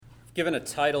I've given a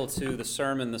title to the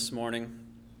sermon this morning.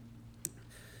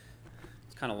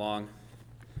 It's kind of long.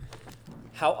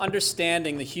 How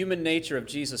understanding the human nature of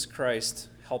Jesus Christ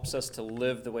helps us to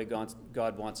live the way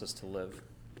God wants us to live.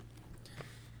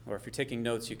 Or if you're taking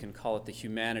notes, you can call it the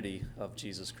humanity of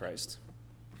Jesus Christ.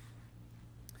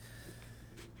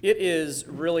 It is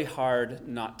really hard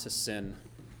not to sin.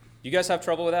 You guys have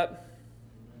trouble with that?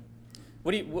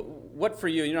 What for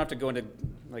you? You don't have to go into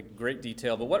great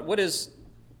detail, but what is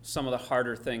some of the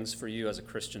harder things for you as a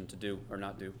Christian to do or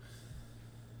not do?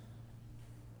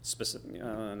 Specific,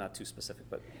 not too specific,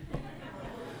 but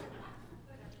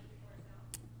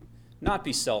not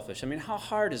be selfish. I mean, how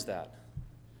hard is that?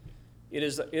 It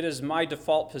is my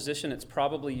default position. It's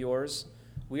probably yours.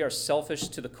 We are selfish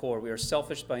to the core. We are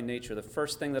selfish by nature. The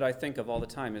first thing that I think of all the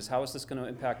time is, how is this going to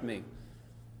impact me?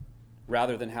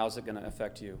 Rather than how is it going to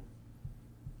affect you?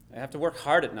 I have to work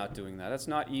hard at not doing that. That's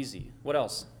not easy. What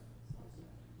else?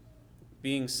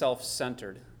 Being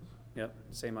self-centered. Yep,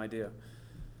 same idea.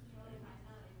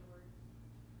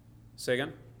 Say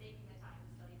again?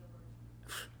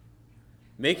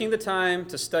 Making the time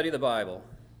to study the Bible.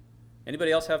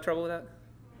 Anybody else have trouble with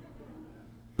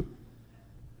that?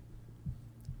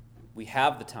 We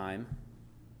have the time.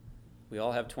 We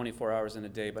all have 24 hours in a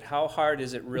day, but how hard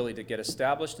is it really to get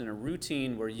established in a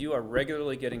routine where you are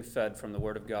regularly getting fed from the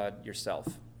Word of God yourself?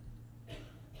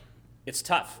 It's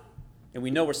tough, and we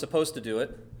know we're supposed to do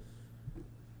it,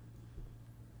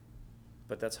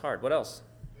 but that's hard. What else?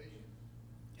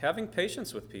 Having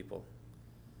patience with people.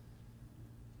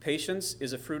 Patience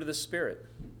is a fruit of the Spirit.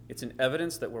 It's an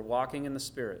evidence that we're walking in the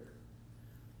Spirit.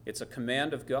 It's a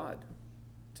command of God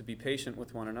to be patient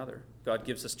with one another. God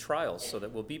gives us trials so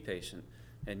that we'll be patient.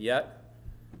 And yet,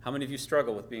 how many of you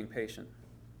struggle with being patient?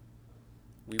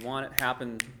 We want it to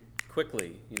happen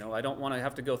quickly. I don't want to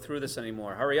have to go through this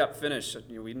anymore. Hurry up, finish.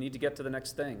 We need to get to the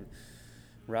next thing.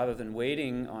 Rather than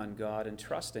waiting on God and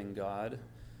trusting God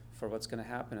for what's going to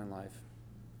happen in life.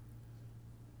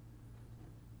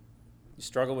 You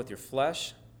struggle with your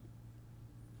flesh.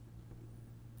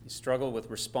 You struggle with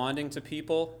responding to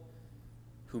people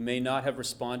who may not have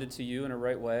responded to you in a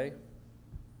right way.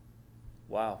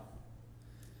 Wow.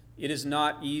 It is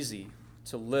not easy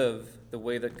to live the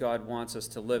way that God wants us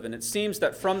to live. And it seems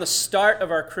that from the start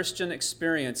of our Christian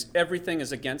experience, everything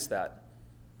is against that.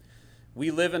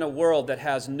 We live in a world that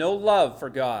has no love for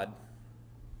God.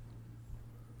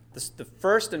 The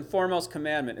first and foremost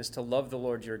commandment is to love the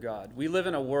Lord your God. We live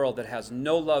in a world that has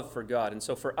no love for God. And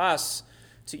so for us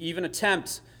to even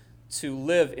attempt to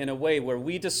live in a way where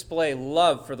we display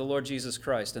love for the Lord Jesus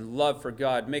Christ and love for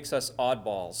God makes us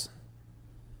oddballs.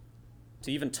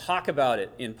 To even talk about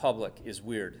it in public is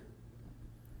weird.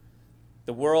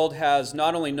 The world has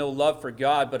not only no love for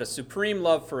God, but a supreme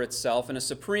love for itself and a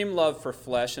supreme love for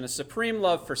flesh and a supreme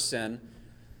love for sin.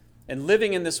 And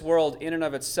living in this world in and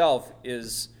of itself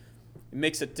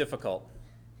makes it difficult.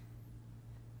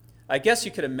 I guess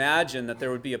you could imagine that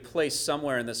there would be a place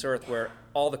somewhere in this earth where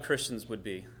all the Christians would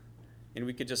be. And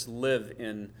we could just live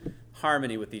in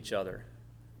harmony with each other.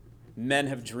 Men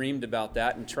have dreamed about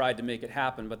that and tried to make it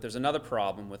happen, but there's another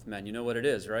problem with men. You know what it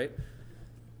is, right?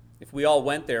 If we all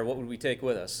went there, what would we take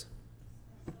with us?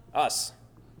 Us.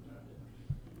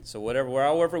 So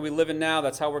however we live in now,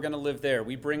 that's how we're going to live there.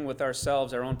 We bring with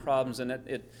ourselves our own problems, and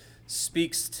it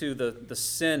speaks to the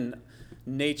sin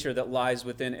nature that lies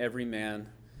within every man.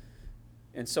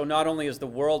 And so not only is the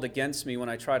world against me when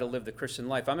I try to live the Christian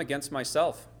life, I'm against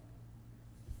myself.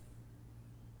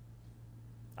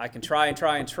 I can try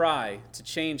to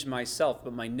change myself,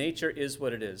 but my nature is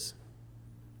what it is.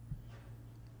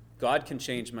 God can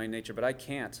change my nature, but I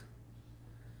can't.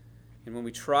 And when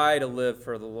we try to live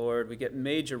for the Lord, we get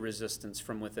major resistance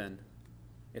from within.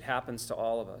 It happens to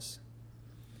all of us.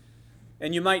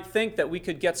 And you might think that we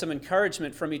could get some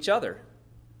encouragement from each other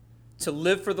to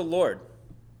live for the Lord.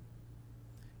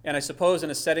 And I suppose in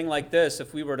a setting like this,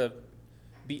 if we were to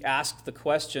be asked the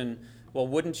question, well,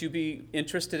 wouldn't you be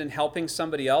interested in helping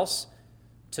somebody else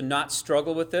to not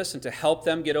struggle with this and to help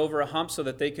them get over a hump so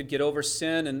that they could get over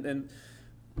sin? And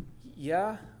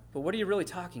yeah, but what are you really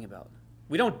talking about?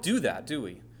 We don't do that, do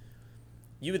we?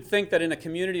 You would think that in a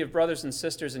community of brothers and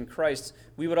sisters in Christ,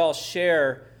 we would all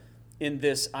share in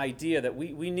this idea that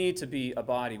we need to be a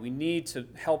body. We need to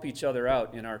help each other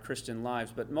out in our Christian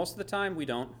lives. But most of the time, we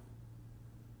don't.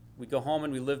 We go home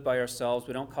and we live by ourselves.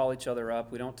 We don't call each other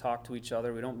up. We don't talk to each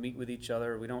other. We don't meet with each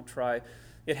other. We don't try.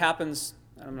 It happens.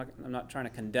 I'm not trying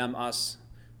to condemn us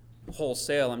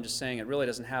wholesale. I'm just saying it really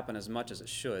doesn't happen as much as it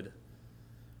should.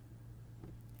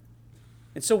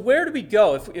 And so where do we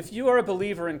go? If you are a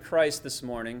believer in Christ this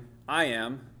morning, I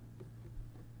am,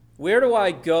 Where do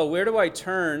I go? Where do I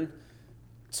turn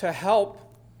to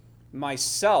help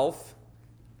myself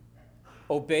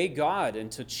obey God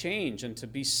and to change and to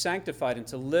be sanctified and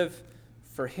to live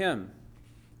for Him?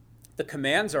 The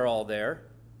commands are all there.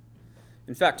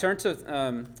 In fact, turn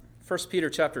to 1 Peter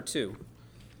chapter 2.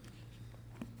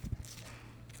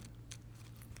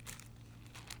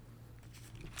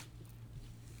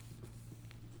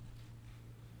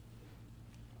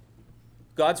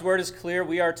 God's word is clear.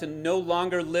 We are to no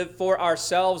longer live for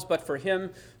ourselves, but for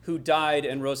Him who died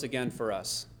and rose again for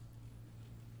us.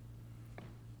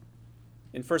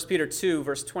 In 1 Peter 2,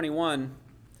 verse 21,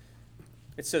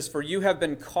 it says, "For you have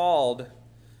been called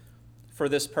for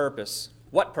this purpose."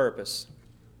 What purpose?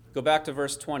 Go back to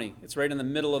verse 20. It's right in the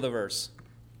middle of the verse.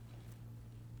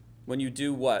 When you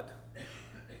do what?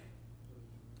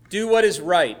 Do what is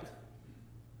right.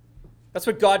 That's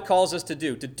what God calls us to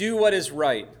do what is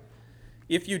right.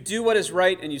 If you do what is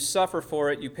right and you suffer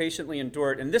for it, you patiently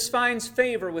endure it. And this finds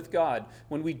favor with God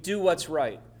when we do what's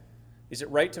right. Is it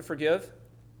right to forgive?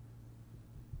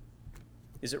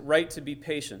 Is it right to be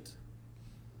patient?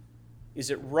 Is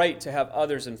it right to have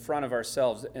others in front of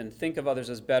ourselves and think of others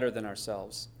as better than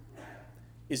ourselves?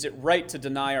 Is it right to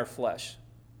deny our flesh?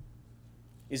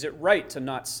 Is it right to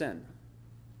not sin?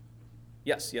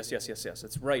 Yes.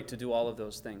 It's right to do all of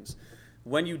those things.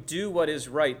 When you do what is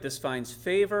right, this finds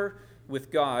favor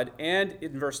with God. And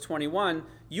in verse 21,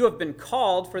 you have been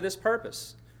called for this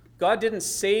purpose. God didn't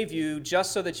save you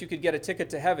just so that you could get a ticket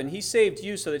to heaven. He saved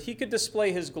you so that He could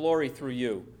display His glory through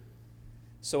you.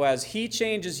 So as He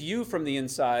changes you from the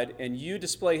inside and you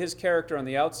display His character on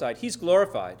the outside, He's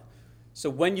glorified. So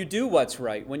when you do what's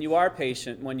right, when you are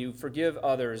patient, when you forgive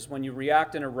others, when you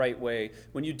react in a right way,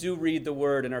 when you do read the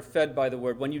Word and are fed by the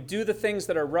Word, when you do the things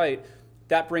that are right,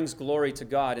 that brings glory to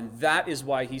God, and that is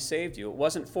why He saved you. It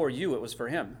wasn't for you, it was for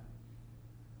Him.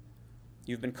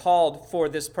 You've been called for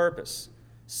this purpose,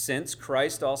 since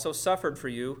Christ also suffered for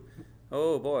you.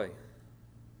 Oh boy.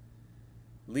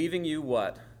 Leaving you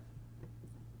what?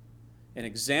 An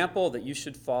example that you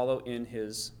should follow in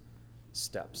His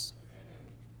steps.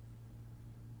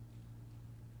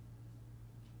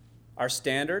 Our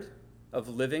standard of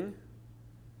living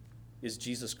is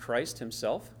Jesus Christ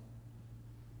Himself.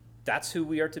 That's who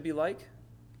we are to be like.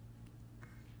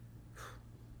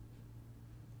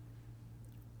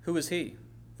 Who is He?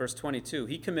 Verse 22,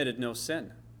 He committed no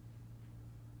sin.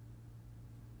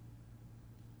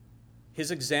 His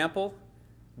example,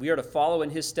 we are to follow in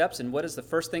His steps, and what is the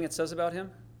first thing it says about Him?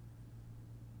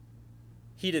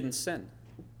 He didn't sin.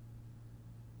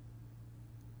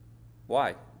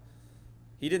 Why?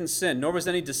 He didn't sin, nor was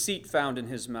any deceit found in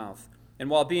His mouth. And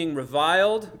while being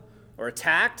reviled or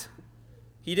attacked,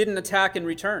 He didn't attack in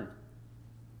return.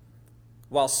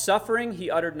 While suffering,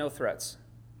 He uttered no threats.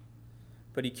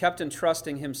 But He kept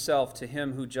entrusting Himself to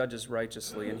Him who judges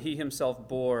righteously, and He Himself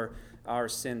bore our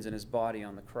sins in His body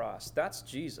on the cross. That's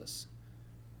Jesus.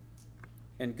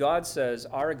 And God says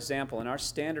our example and our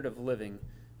standard of living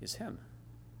is Him.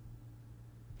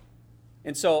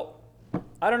 And so,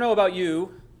 I don't know about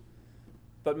you,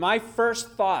 but my first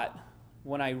thought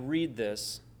when I read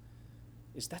this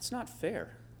is that's not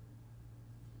fair.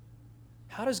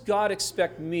 How does God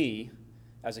expect me,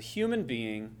 as a human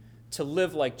being, to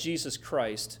live like Jesus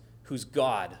Christ, who's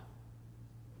God?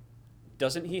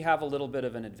 Doesn't He have a little bit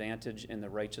of an advantage in the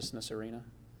righteousness arena?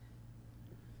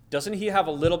 Doesn't He have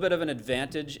a little bit of an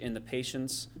advantage in the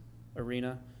patience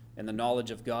arena and the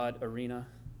knowledge of God arena?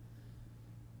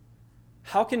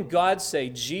 How can God say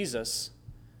Jesus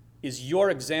is your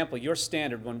example, your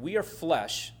standard, when we are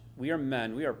flesh, we are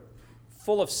men, we are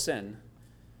full of sin,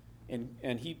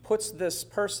 and He puts this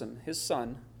person, His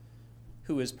Son,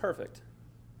 who is perfect,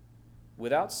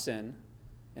 without sin,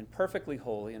 and perfectly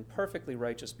holy and perfectly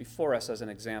righteous before us as an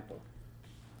example?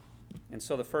 And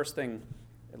so the first thing,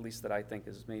 at least that I think,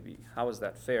 is maybe, how is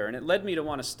that fair? And it led me to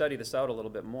want to study this out a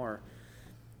little bit more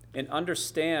and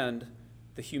understand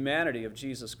the humanity of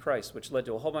Jesus Christ, which led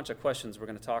to a whole bunch of questions we're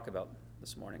going to talk about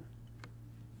this morning.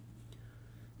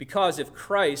 Because if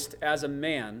Christ, as a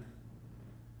man,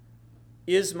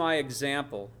 is my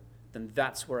example, then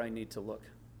that's where I need to look.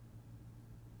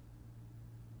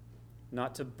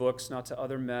 Not to books, not to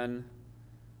other men,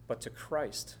 but to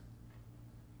Christ,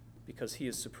 because He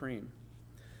is supreme.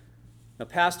 Now,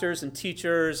 pastors and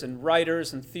teachers and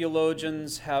writers and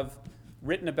theologians have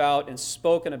written about and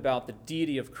spoken about the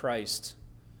deity of Christ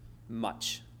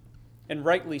much, and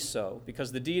rightly so,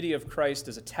 because the deity of Christ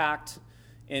is attacked,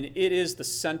 and it is the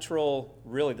central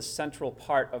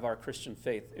part of our Christian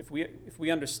faith. If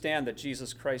we understand that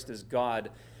Jesus Christ is God,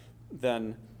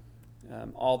 then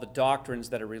all the doctrines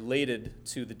that are related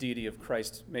to the deity of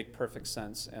Christ make perfect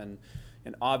sense. And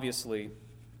obviously,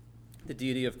 the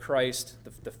deity of Christ,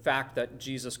 the fact that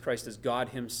Jesus Christ is God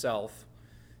himself,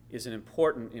 is an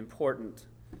important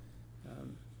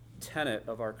tenet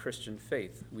of our Christian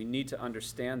faith. We need to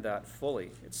understand that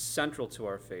fully. It's central to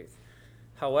our faith.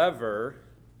 However,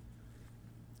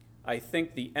 I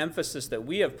think the emphasis that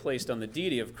we have placed on the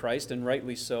deity of Christ, and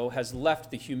rightly so, has left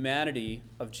the humanity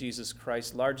of Jesus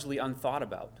Christ largely unthought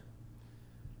about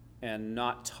and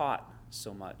not taught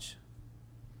so much.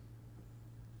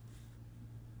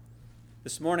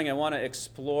 This morning, I want to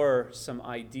explore some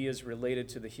ideas related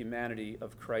to the humanity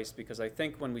of Christ, because I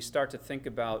think when we start to think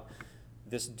about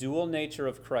this dual nature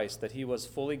of Christ, that he was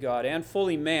fully God and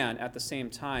fully man at the same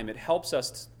time, it helps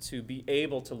us to be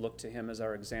able to look to him as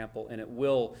our example, and it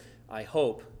will, I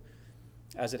hope,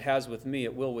 as it has with me,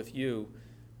 it will with you,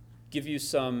 give you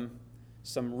some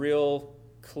real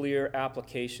clear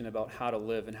application about how to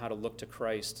live and how to look to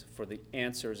Christ for the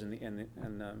answers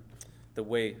and the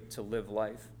way to live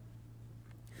life.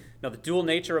 Now, the dual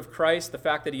nature of Christ, the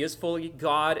fact that he is fully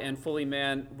God and fully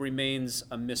man, remains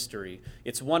a mystery.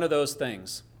 It's one of those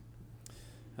things.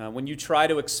 When you try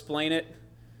to explain it,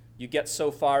 you get so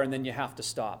far and then you have to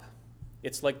stop.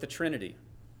 It's like the Trinity.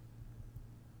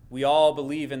 We all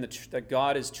believe that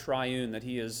God is triune, that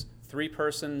he is three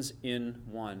persons in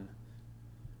one.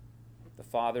 The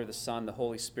Father, the Son, the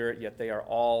Holy Spirit, yet they are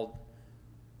all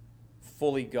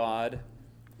fully God.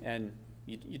 And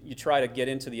you try to get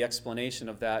into the explanation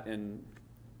of that, and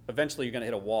eventually you're going to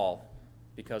hit a wall,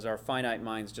 because our finite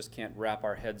minds just can't wrap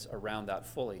our heads around that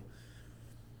fully.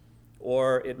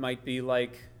 Or it might be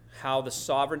like how the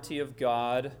sovereignty of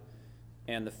God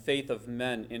and the faith of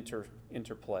men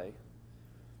interplay.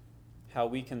 How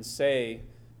we can say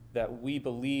that we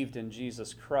believed in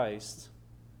Jesus Christ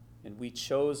and we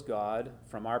chose God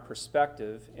from our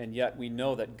perspective, and yet we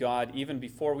know that God, even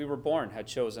before we were born, had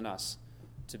chosen us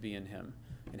to be in him.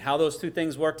 And how those two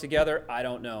things work together, I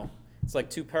don't know. It's like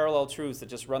two parallel truths that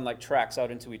just run like tracks out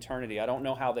into eternity. I don't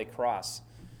know how they cross.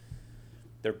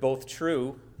 They're both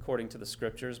true, according to the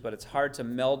scriptures, but it's hard to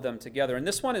meld them together. And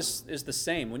this one is the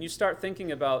same. When you start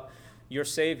thinking about your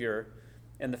Savior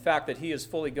and the fact that he is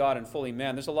fully God and fully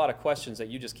man, there's a lot of questions that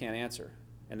you just can't answer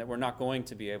and that we're not going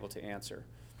to be able to answer.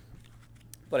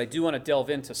 But I do want to delve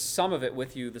into some of it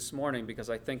with you this morning, because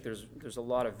I think there's a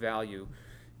lot of value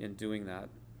in doing that.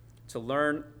 To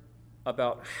learn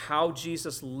about how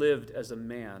Jesus lived as a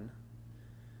man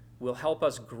will help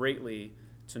us greatly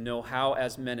to know how,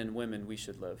 as men and women, we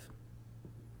should live.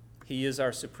 He is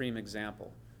our supreme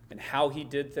example, and how he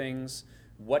did things,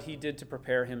 what he did to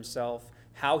prepare himself,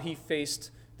 how he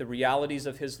faced the realities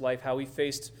of his life, how he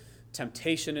faced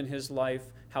temptation in his life,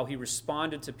 how he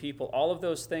responded to people. All of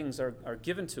those things are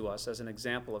given to us as an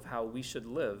example of how we should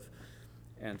live,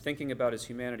 and thinking about his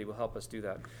humanity will help us do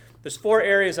that. There's 4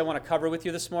 areas I want to cover with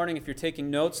you this morning. If you're taking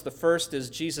notes, the first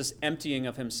is Jesus' emptying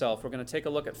of himself. We're going to take a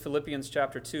look at Philippians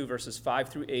chapter 2, verses 5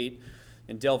 through 8,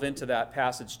 and delve into that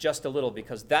passage just a little,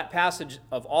 because that passage,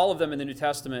 of all of them in the New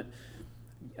Testament,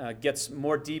 gets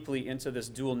more deeply into this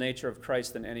dual nature of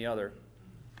Christ than any other,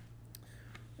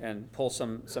 and pull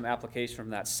some application from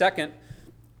that. Second,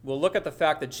 we'll look at the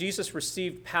fact that Jesus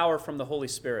received power from the Holy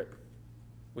Spirit,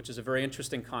 which is a very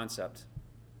interesting concept.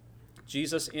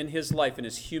 Jesus, in his life, in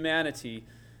his humanity,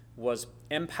 was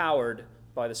empowered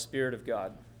by the Spirit of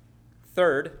God.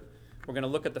 Third, we're going to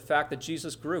look at the fact that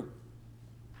Jesus grew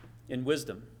in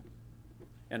wisdom.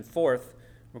 And fourth,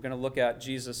 we're going to look at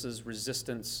Jesus'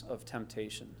 resistance of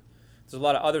temptation. There's a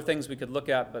lot of other things we could look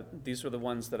at, but these were the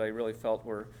ones that I really felt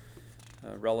were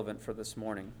relevant for this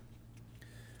morning.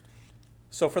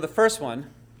 So for the first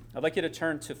one, I'd like you to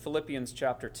turn to Philippians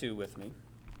chapter 2 with me.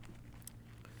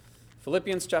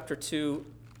 Philippians chapter 2,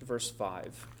 verse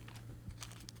 5.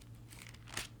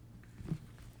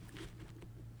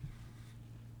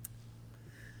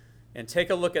 And take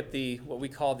a look at what we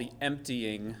call the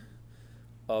emptying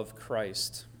of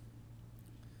Christ.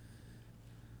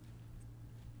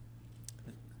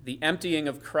 The emptying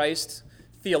of Christ,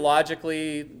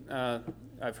 theologically,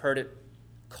 I've heard it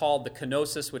called the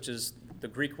kenosis, which is the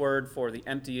Greek word for the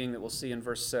emptying that we'll see in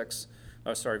verse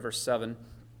 7.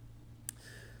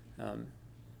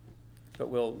 But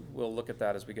we'll look at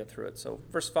that as we get through it. So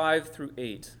verse 5 through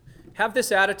 8. Have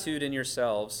this attitude in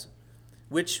yourselves,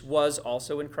 which was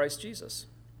also in Christ Jesus,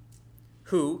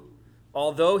 who,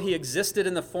 although he existed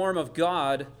in the form of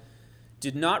God,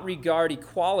 did not regard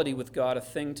equality with God a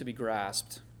thing to be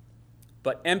grasped,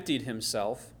 but emptied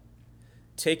himself,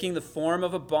 taking the form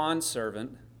of a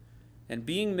bondservant, and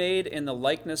being made in the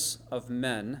likeness of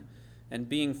men, and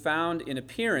being found in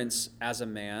appearance as a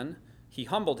man, he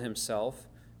humbled himself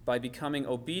by becoming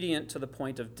obedient to the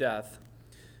point of death,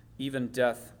 even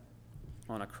death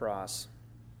on a cross.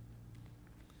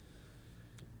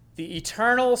 The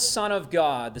eternal Son of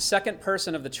God, the second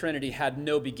person of the Trinity, had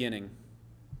no beginning.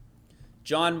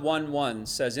 John 1:1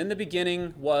 says, "In the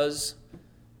beginning was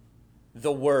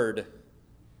the Word,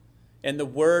 and the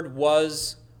Word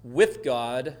was with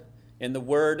God, and the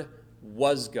Word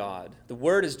was God." The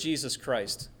Word is Jesus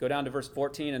Christ. Go down to verse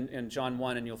 14 in John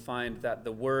 1, and you'll find that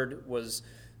the Word was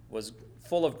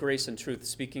full of grace and truth,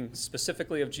 speaking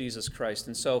specifically of Jesus Christ.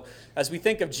 And so, as we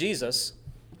think of Jesus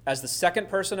as the second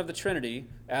person of the Trinity,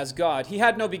 as God, he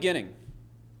had no beginning.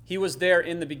 He was there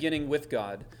in the beginning with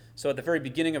God. So at the very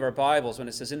beginning of our Bibles, when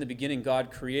it says, "In the beginning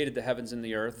God created the heavens and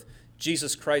the earth,"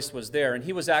 Jesus Christ was there, and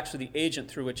he was actually the agent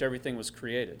through which everything was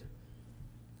created.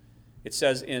 It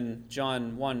says in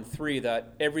John 1:3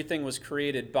 that everything was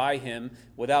created by him.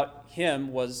 Without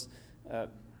him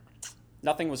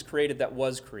nothing was created that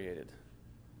was created.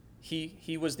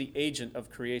 He was the agent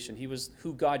of creation. He was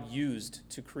who God used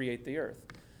to create the earth.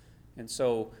 And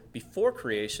so before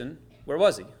creation, where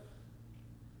was he?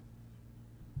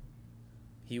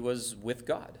 He was with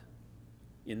God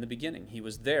in the beginning. He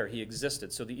was there. He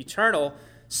existed. So the eternal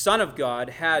Son of God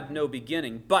had no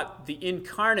beginning, but the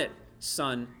incarnate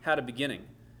Son had a beginning.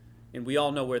 And we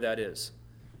all know where that is.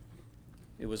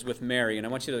 It was with Mary. And I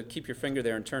want you to keep your finger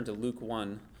there and turn to Luke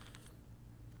 1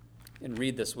 and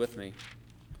read this with me.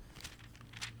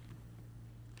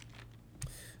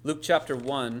 Luke chapter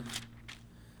 1,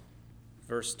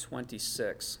 verse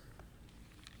 26.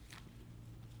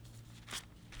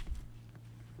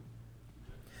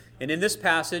 And in this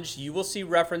passage, you will see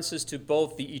references to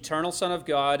both the eternal Son of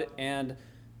God and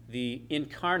the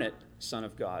incarnate Son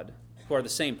of God, who are the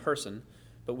same person,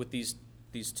 but with these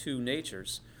two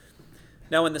natures.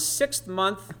 Now, in the 6th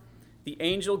month, the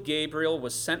angel Gabriel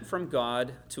was sent from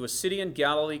God to a city in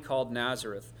Galilee called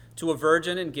Nazareth, to a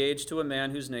virgin engaged to a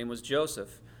man whose name was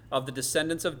Joseph, of the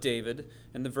descendants of David,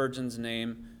 and the virgin's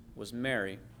name was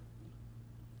Mary.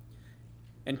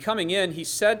 And coming in, he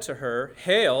said to her,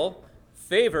 "Hail,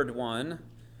 favored one,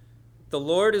 the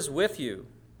Lord is with you."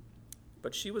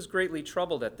 But she was greatly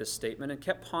troubled at this statement and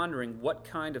kept pondering what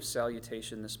kind of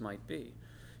salutation this might be.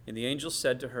 And the angel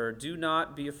said to her, "Do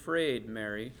not be afraid,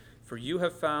 Mary, for you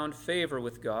have found favor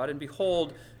with God, and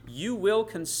behold, you will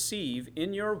conceive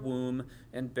in your womb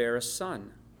and bear a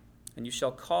son, and you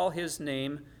shall call his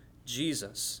name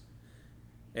Jesus,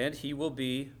 and he will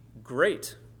be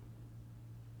great,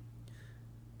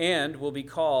 and will be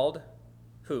called,"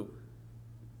 who?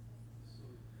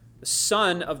 The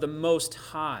Son of the Most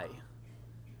High,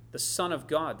 the Son of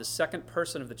God, the second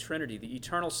person of the Trinity, the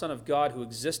eternal Son of God who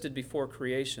existed before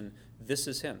creation. This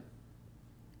is him.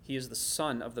 He is the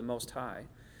Son of the Most High.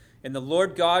 And the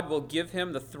Lord God will give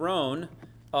him the throne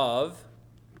of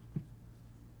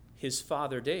his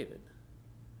father David.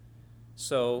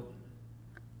 So,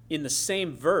 in the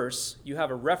same verse, you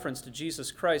have a reference to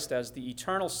Jesus Christ as the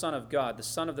eternal Son of God, the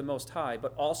Son of the Most High,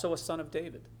 but also a son of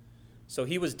David. So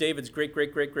he was David's great,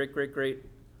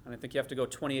 and I think you have to go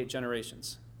 28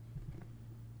 generations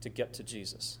to get to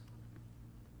Jesus.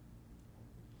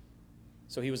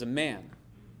 So he was a man.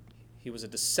 He was a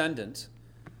descendant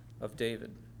of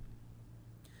David.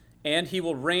 And he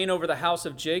will reign over the house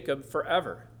of Jacob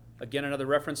forever. Again, another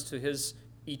reference to his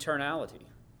eternality.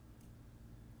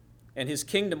 And his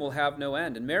kingdom will have no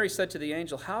end. And Mary said to the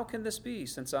angel, "How can this be,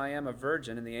 since I am a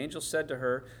virgin?" And the angel said to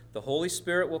her, "The Holy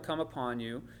Spirit will come upon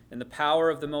you, and the power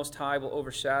of the Most High will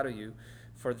overshadow you.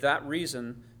 For that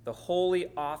reason, the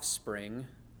holy offspring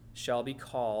shall be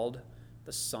called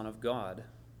the Son of God."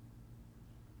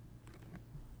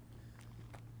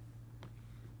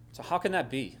 So how can that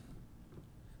be?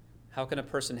 How can a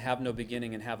person have no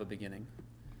beginning and have a beginning?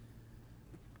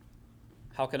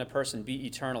 How can a person be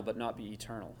eternal but not be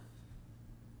eternal?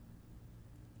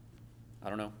 I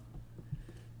don't know.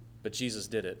 But Jesus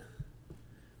did it.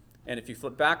 And if you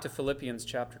flip back to Philippians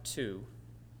chapter 2,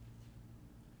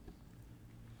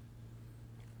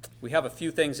 we have a few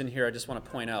things in here I just want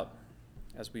to point out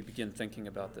as we begin thinking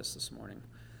about this morning.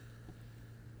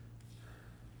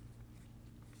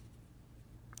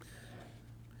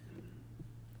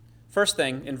 First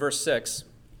thing in verse 6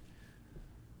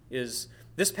 is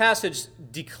this passage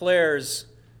declares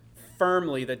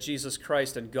firmly that Jesus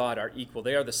Christ and God are equal.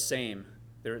 They are the same.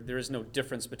 There is no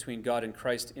difference between God and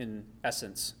Christ in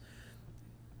essence,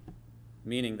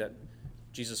 meaning that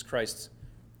Jesus Christ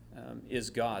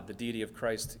is God. The deity of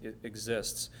Christ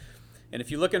exists. And if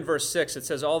you look in verse 6, it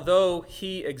says, although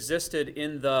he existed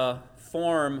in the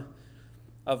form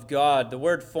of God, the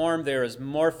word form there is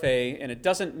morphe, and it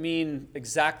doesn't mean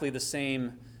exactly the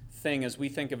same thing as we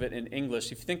think of it in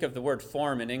English. If you think of the word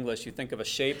form in English, you think of a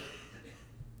shape.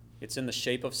 It's in the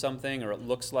shape of something, or it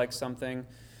looks like something.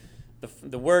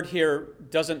 The word here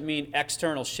doesn't mean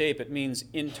external shape. It means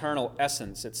internal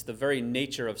essence. It's the very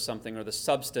nature of something, or the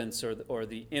substance, or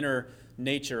the inner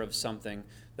nature of something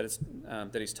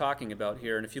that he's talking about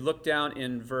here. And if you look down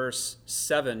in verse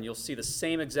 7, you'll see the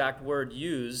same exact word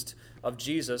used of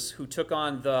Jesus, who took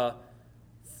on the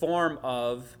form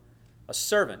of a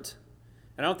servant.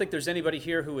 And I don't think there's anybody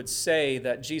here who would say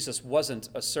that Jesus wasn't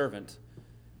a servant.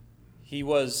 He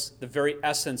was the very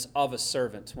essence of a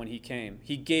servant when he came.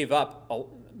 He gave up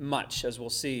much, as we'll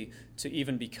see, to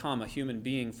even become a human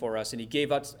being for us. And he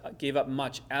gave up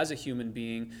much as a human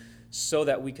being so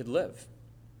that we could live.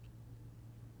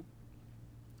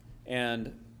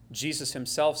 And Jesus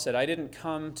himself said, I didn't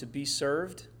come to be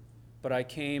served, but I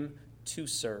came to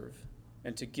serve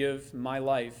and to give my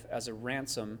life as a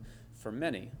ransom for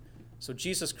many. So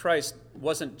Jesus Christ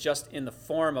wasn't just in the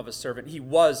form of a servant. He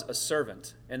was a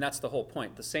servant, and that's the whole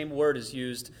point. The same word is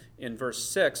used in verse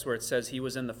 6 where it says he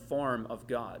was in the form of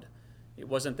God. It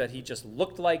wasn't that he just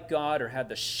looked like God or had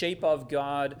the shape of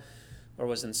God or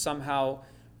was in somehow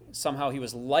he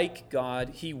was like God.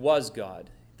 He was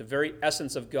God. The very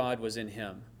essence of God was in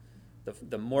him.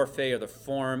 The morphe, or the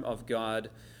form of God,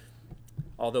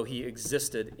 although he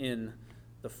existed in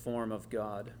the form of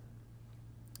God.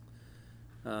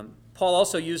 Paul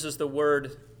also uses the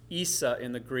word isa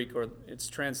in the Greek, or it's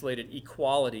translated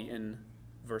equality in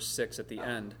verse 6 at the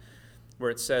end,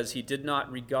 where it says he did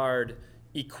not regard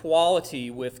equality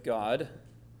with God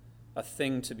a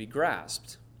thing to be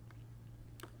grasped.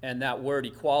 And that word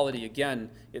equality, again,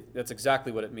 that's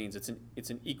exactly what it means. It's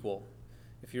an equal.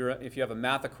 If you have a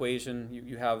math equation,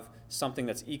 you have something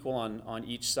that's equal on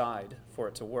each side for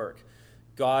it to work.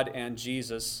 God and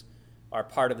Jesus are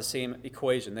part of the same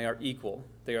equation. They are equal.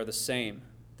 They are the same.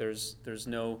 There's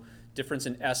no difference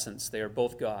in essence. They are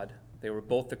both God. They were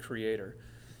both the Creator,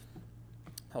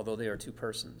 although they are two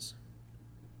persons.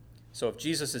 So if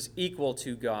Jesus is equal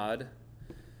to God,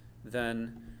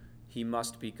 then he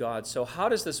must be God. So how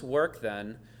does this work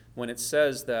then when it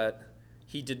says that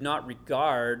he did not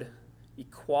regard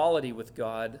equality with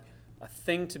God a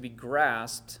thing to be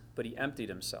grasped, but he emptied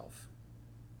himself?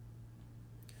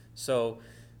 So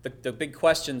the big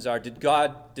questions are,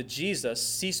 did Jesus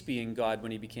cease being God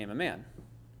when he became a man?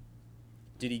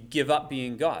 Did he give up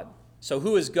being God? So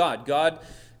who is God?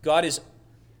 God is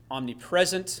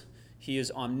omnipresent. He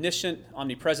is omniscient.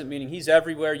 Omnipresent meaning he's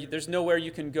everywhere. There's nowhere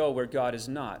you can go where God is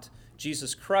not.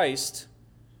 Jesus Christ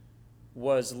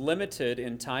was limited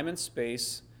in time and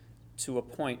space to a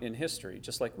point in history,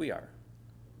 just like we are.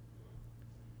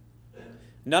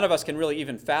 None of us can really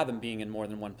even fathom being in more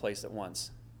than one place at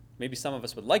once. Maybe some of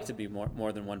us would like to be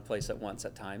more than one place at once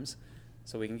at times,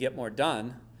 so we can get more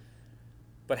done.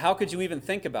 But how could you even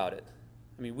think about it?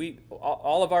 I mean,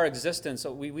 all of our existence,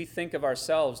 we think of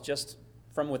ourselves just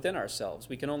from within ourselves.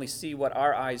 We can only see what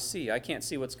our eyes see. I can't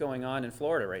see what's going on in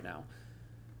Florida right now.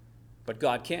 But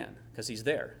God can, because he's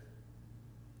there,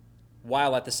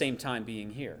 while at the same time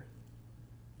being here.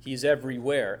 He's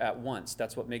everywhere at once.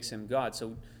 That's what makes him God.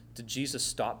 So did Jesus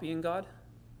stop being God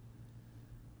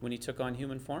when he took on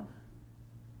human form?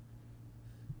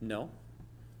 No.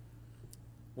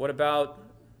 What about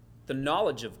the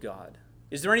knowledge of God?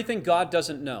 Is there anything God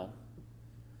doesn't know?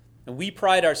 And we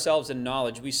pride ourselves in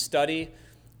knowledge. We study,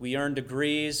 we earn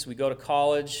degrees, we go to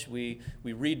college, we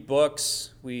read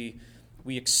books, we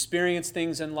experience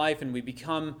things in life, and we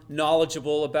become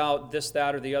knowledgeable about this,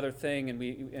 that, or the other thing,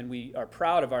 and we are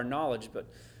proud of our knowledge. But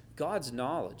God's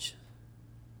knowledge,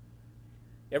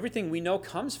 everything we know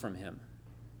comes from him.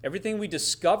 Everything we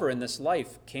discover in this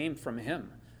life came from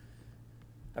him.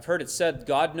 I've heard it said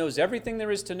God knows everything there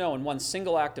is to know in one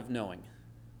single act of knowing.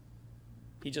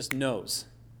 He just knows.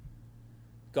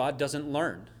 God doesn't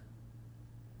learn.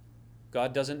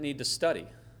 God doesn't need to study.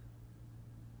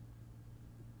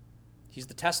 He's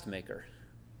the test maker.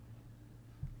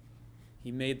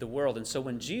 He made the world. And so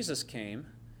when Jesus came,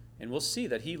 and we'll see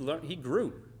that he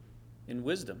grew in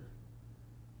wisdom.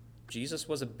 Jesus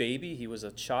was a baby. He was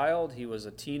a child. He was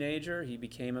a teenager. He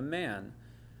became a man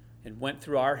and went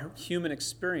through our human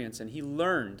experience, and he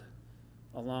learned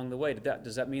along the way.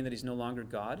 Does that mean that he's no longer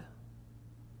God?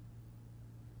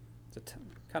 It's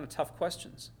kind of tough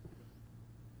questions.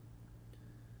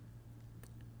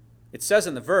 It says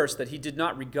in the verse that he did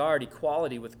not regard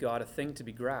equality with God a thing to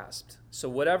be grasped. So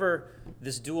whatever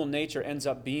this dual nature ends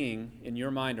up being in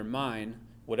your mind or mine,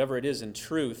 whatever it is in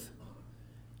truth,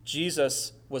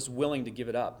 Jesus was willing to give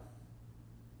it up.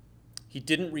 He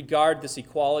didn't regard this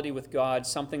equality with God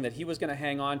something that he was going to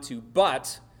hang on to,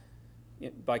 but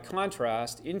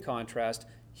in contrast,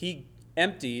 he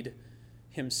emptied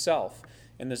himself.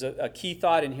 And there's a key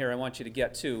thought in here I want you to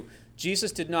get to.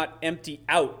 Jesus did not empty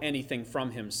out anything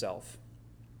from himself.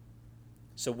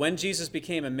 So when Jesus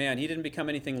became a man, he didn't become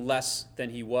anything less than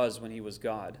he was when he was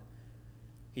God.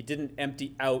 He didn't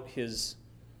empty out his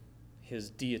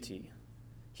deity.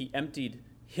 He emptied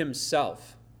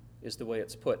himself, is the way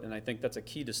it's put. And I think that's a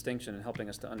key distinction in helping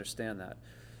us to understand that.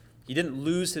 He didn't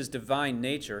lose his divine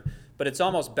nature, but it's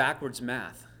almost backwards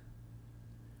math.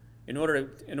 In order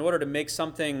to make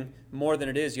something more than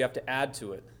it is, you have to add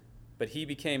to it. But he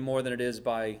became more than it is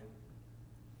by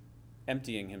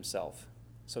emptying himself.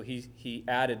 So he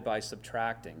added by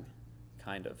subtracting,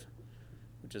 kind of,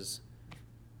 which is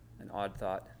an odd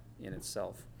thought in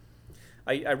itself.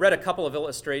 I read a couple of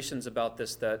illustrations about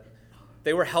this that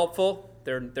they were helpful.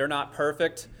 They're not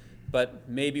perfect, but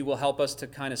maybe will help us to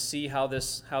kind of see how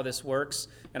this works.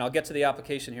 And I'll get to the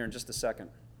application here in just a second.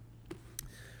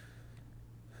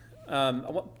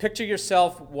 Picture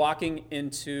yourself walking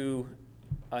into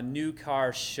a new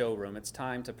car showroom. It's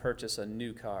time to purchase a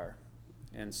new car.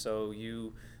 And so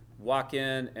you walk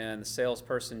in and the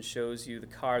salesperson shows you the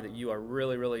car that you are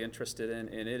really, really interested in,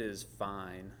 and it is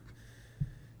fine.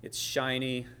 It's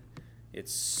shiny,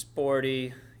 it's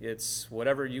sporty, it's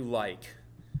whatever you like.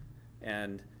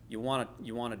 And you want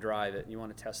to drive it, you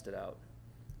want to test it out.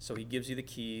 So he gives you the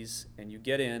keys, and you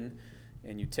get in,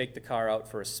 and you take the car out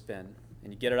for a spin.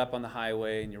 And you get it up on the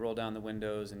highway, and you roll down the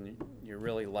windows, and you're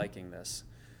really liking this.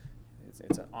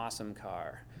 It's an awesome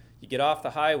car. You get off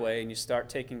the highway, and you start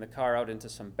taking the car out into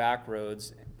some back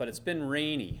roads, but it's been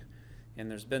rainy, and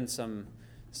there's been some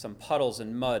puddles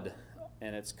and mud,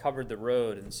 and it's covered the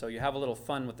road. And so you have a little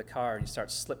fun with the car, and you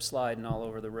start slip-sliding all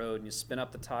over the road, and you spin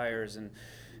up the tires, and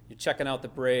you're checking out the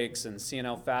brakes and seeing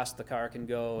how fast the car can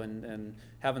go and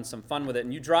having some fun with it.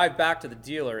 And you drive back to the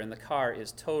dealer, and the car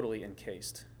is totally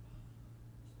encased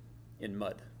in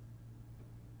mud.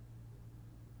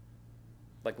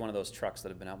 Like one of those trucks that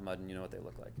have been out in mud, and you know what they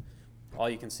look like. All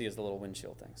you can see is the little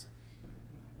windshield things.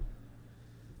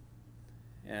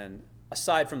 And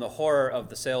aside from the horror of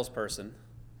the salesperson,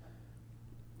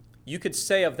 you could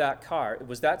say of that car,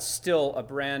 was that still a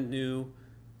brand new,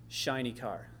 shiny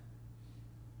car?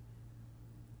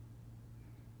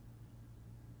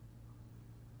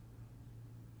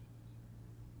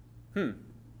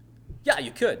 Yeah,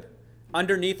 you could.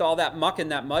 Underneath all that muck and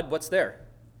that mud, what's there?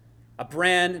 A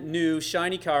brand new,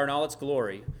 shiny car in all its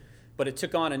glory, but it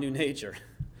took on a new nature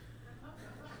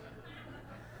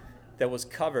that was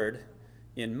covered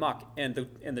in muck. And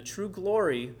the true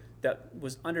glory that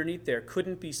was underneath there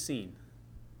couldn't be seen.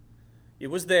 It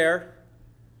was there,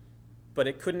 but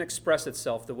it couldn't express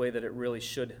itself the way that it really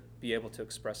should be able to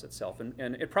express itself.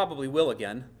 And it probably will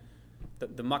again.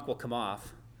 The muck will come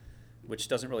off, which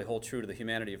doesn't really hold true to the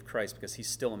humanity of Christ because he's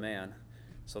still a man.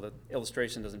 So the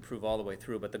illustration doesn't prove all the way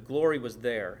through, but the glory was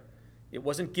there. It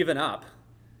wasn't given up,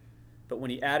 but when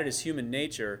he added his human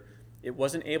nature, it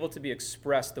wasn't able to be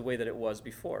expressed the way that it was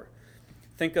before.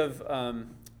 Think of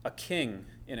a king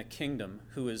in a kingdom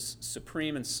who is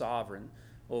supreme and sovereign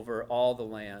over all the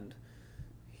land.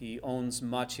 He owns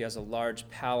much. He has a large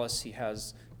palace. He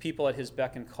has people at his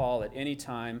beck and call at any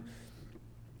time,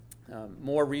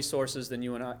 more resources than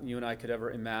you and I could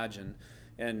ever imagine,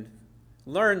 and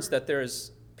learns that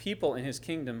there's people in his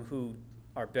kingdom who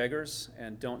are beggars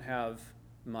and don't have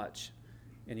much.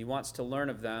 And he wants to learn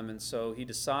of them, and so he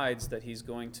decides that he's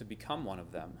going to become one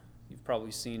of them. You've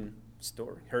probably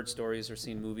heard stories or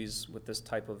seen movies with this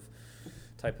type of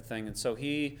thing. And so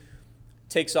he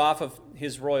takes off of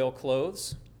his royal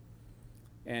clothes,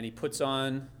 and he puts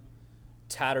on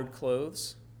tattered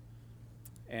clothes,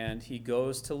 and he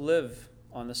goes to live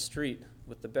on the street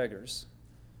with the beggars,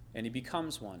 and he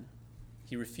becomes one.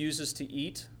 He refuses to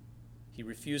eat. He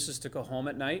refuses to go home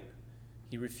at night.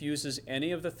 He refuses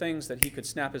any of the things that he could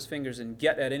snap his fingers and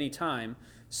get at any time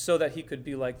so that he could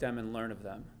be like them and learn of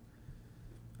them.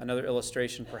 Another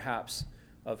illustration, perhaps,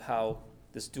 of how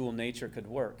this dual nature could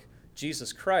work.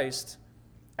 Jesus Christ,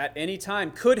 at any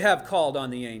time, could have called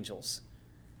on the angels.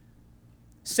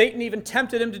 Satan even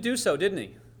tempted him to do so, didn't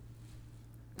he?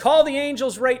 Call the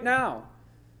angels right now,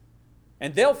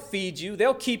 and they'll feed you.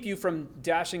 They'll keep you from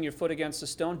dashing your foot against a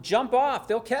stone. Jump off.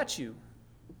 They'll catch you.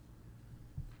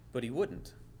 But he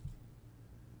wouldn't.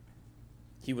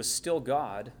 He was still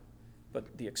God,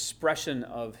 but the expression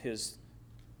of his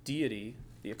deity,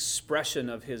 the expression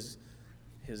of his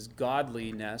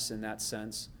godliness in that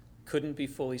sense, couldn't be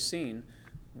fully seen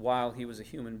while he was a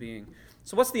human being.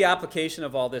 So what's the application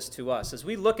of all this to us? As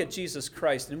we look at Jesus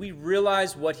Christ and we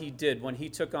realize what he did when he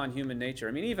took on human nature,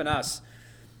 I mean, even us,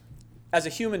 as a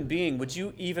human being, would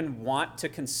you even want to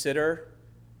consider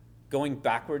going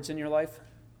backwards in your life?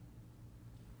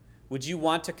 Would you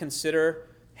want to consider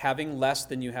having less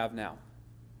than you have now?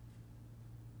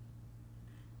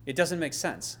 It doesn't make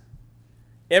sense.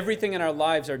 Everything in our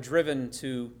lives are driven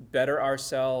to better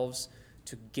ourselves,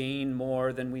 to gain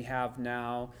more than we have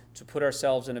now, to put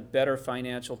ourselves in a better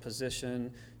financial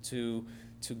position, to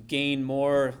gain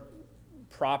more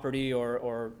property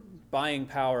or buying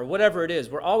power, whatever it is.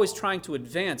 We're always trying to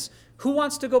advance. Who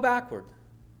wants to go backward?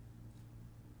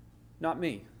 Not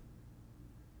me.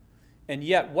 And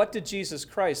yet, what did Jesus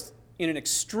Christ, in an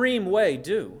extreme way,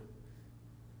 do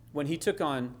when he took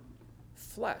on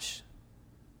flesh?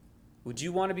 Would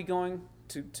you want to be going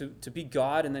to be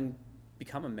God and then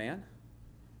become a man?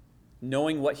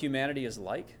 Knowing what humanity is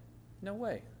like? No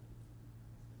way.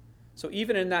 So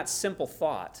even in that simple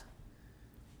thought,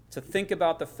 to think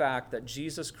about the fact that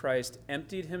Jesus Christ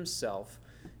emptied himself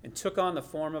and took on the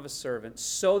form of a servant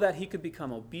so that he could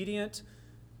become obedient,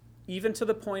 even to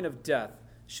the point of death,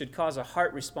 should cause a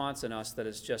heart response in us that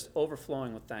is just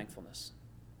overflowing with thankfulness.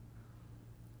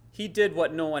 He did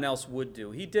what no one else would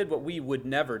do. He did what we would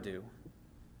never do.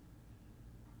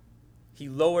 He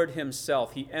lowered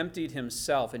himself. He emptied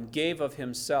himself and gave of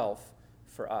himself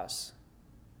for us.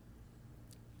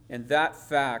 And that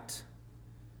fact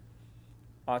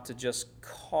ought to just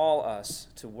call us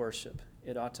to worship.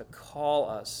 It ought to call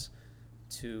us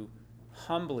to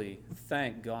humbly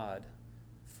thank God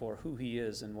for who he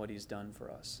is and what he's done for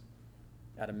us,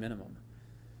 at a minimum.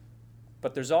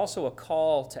 But there's also a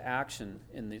call to action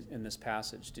in this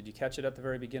passage. Did you catch it at the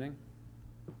very beginning?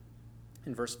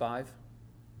 In verse 5?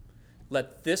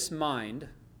 Let this mind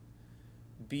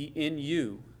be in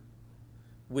you,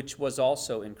 which was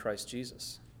also in Christ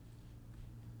Jesus.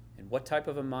 And what type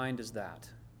of a mind is that?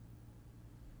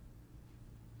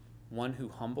 One who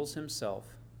humbles himself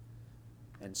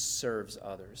and serves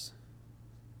others.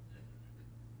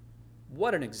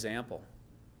 What an example.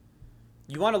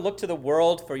 You want to look to the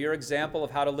world for your example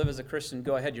of how to live as a Christian,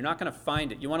 go ahead. You're not going to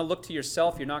find it. You want to look to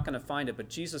yourself, you're not going to find it. But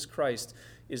Jesus Christ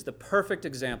is the perfect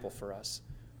example for us.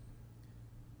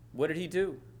 What did he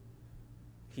do?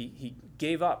 He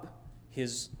gave up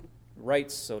his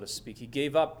rights, so to speak. He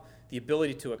gave up the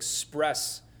ability to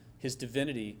express his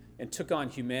divinity and took on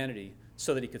humanity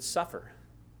so that he could suffer.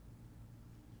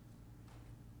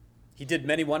 He did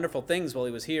many wonderful things while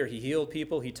he was here. He healed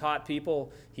people, he taught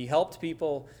people, he helped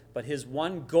people, but his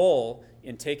one goal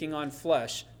in taking on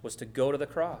flesh was to go to the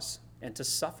cross and to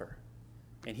suffer.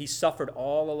 And he suffered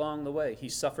all along the way. He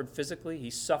suffered physically, he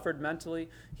suffered mentally,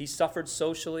 he suffered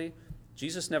socially.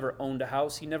 Jesus never owned a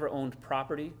house, he never owned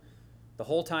property. The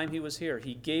whole time he was here,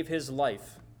 he gave his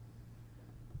life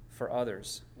for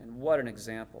others. And what an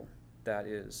example that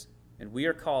is. And we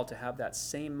are called to have that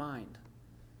same mind.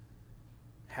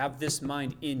 Have this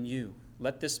mind in you.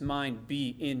 Let this mind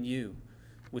be in you,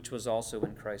 which was also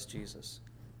in Christ Jesus.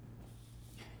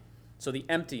 So the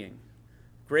emptying,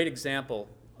 great example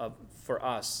for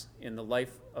us in the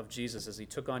life of Jesus as he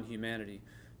took on humanity,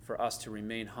 for us to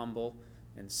remain humble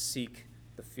and seek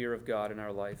the fear of God in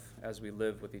our life as we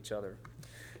live with each other.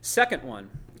 Second one,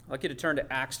 I'd like you to turn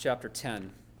to Acts chapter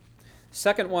 10.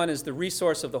 Second one is the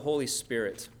resource of the Holy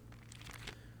Spirit.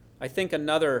 I think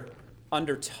another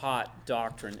undertaught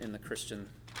doctrine in the Christian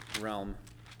realm.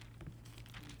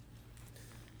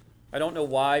 I don't know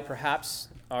why. Perhaps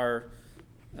our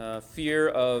fear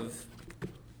of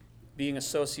being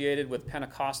associated with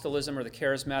Pentecostalism or the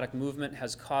charismatic movement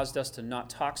has caused us to not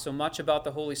talk so much about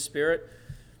the Holy Spirit.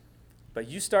 But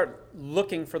you start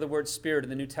looking for the word Spirit in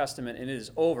the New Testament, and it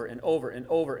is over and over and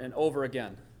over and over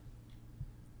again.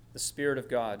 The Spirit of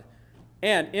God.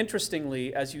 And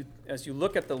interestingly, as you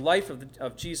look at the life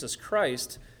of Jesus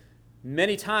Christ,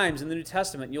 many times in the New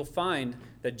Testament you'll find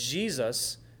that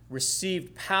Jesus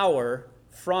received power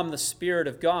from the Spirit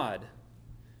of God.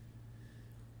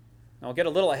 Now, I'll get a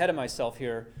little ahead of myself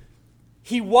here.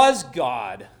 He was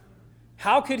God.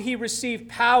 How could he receive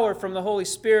power from the Holy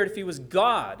Spirit if he was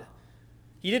God?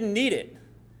 He didn't need it.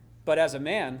 But as a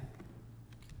man,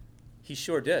 he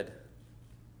sure did.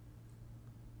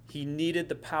 He needed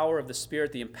the power of the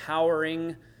Spirit, the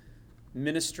empowering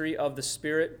ministry of the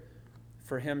Spirit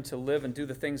for him to live and do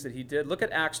the things that he did. Look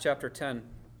at Acts chapter 10,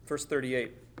 verse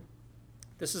 38.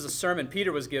 This is a sermon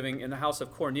Peter was giving in the house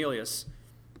of Cornelius.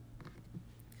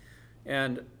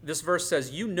 And this verse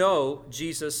says, "You know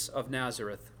Jesus of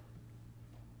Nazareth,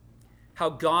 how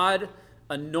God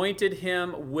anointed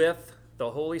him with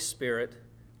the Holy Spirit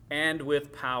and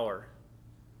with power."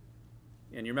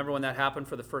 And you remember when that happened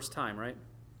for the first time, right?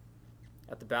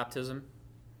 At the baptism.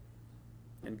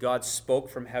 And God spoke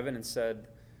from heaven and said,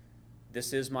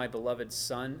 "This is my beloved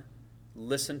Son,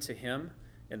 listen to him."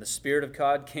 And the Spirit of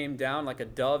God came down like a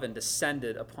dove and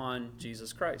descended upon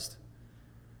Jesus Christ.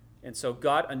 And so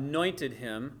God anointed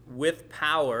him with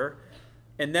power.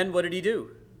 And then what did he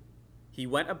do? He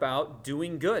went about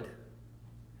doing good,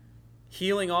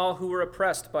 healing all who were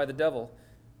oppressed by the devil,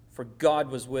 for God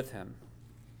was with him.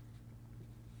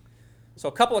 So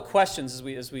a couple of questions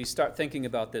as we start thinking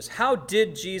about this. How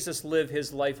did Jesus live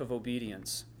his life of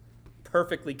obedience,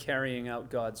 perfectly carrying out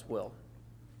God's will?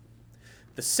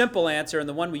 The simple answer, and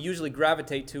the one we usually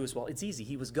gravitate to, is, well, it's easy.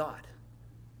 He was God.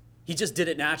 He just did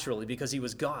it naturally because he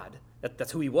was God.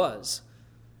 That's who he was.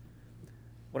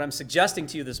 What I'm suggesting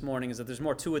to you this morning is that there's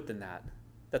more to it than that.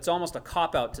 That's almost a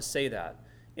cop-out to say that.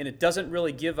 And it doesn't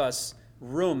really give us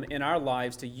room in our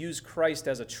lives to use Christ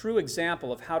as a true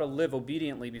example of how to live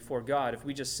obediently before God if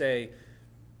we just say,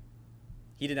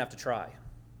 he didn't have to try.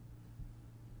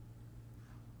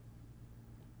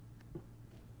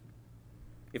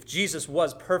 If Jesus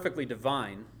was perfectly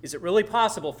divine, is it really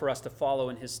possible for us to follow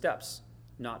in his steps,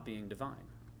 not being divine?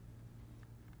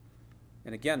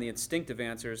 And again, the instinctive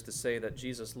answer is to say that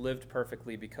Jesus lived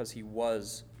perfectly because he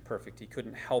was perfect. He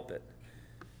couldn't help it.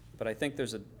 But I think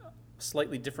there's a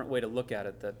slightly different way to look at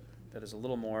it that is a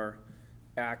little more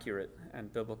accurate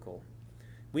and biblical.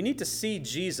 We need to see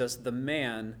Jesus, the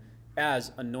man,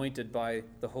 as anointed by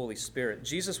the Holy Spirit.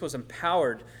 Jesus was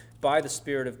empowered by the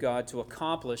Spirit of God to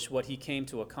accomplish what he came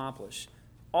to accomplish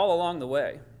all along the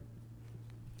way.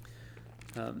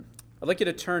 I'd like you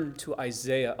to turn to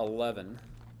Isaiah 11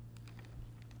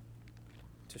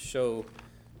 to show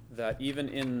that even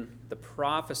in the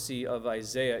prophecy of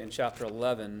Isaiah in chapter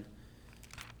 11,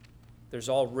 there's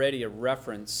already a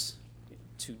reference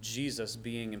to Jesus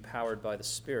being empowered by the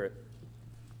Spirit.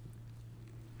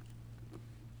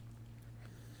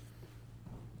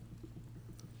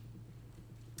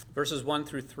 Verses 1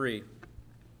 through 3.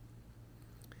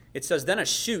 It says, "Then a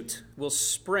shoot will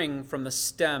spring from the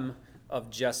stem of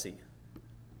Jesse."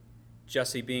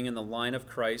 Jesse being in the line of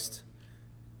Christ,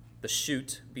 the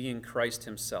shoot being Christ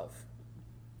himself.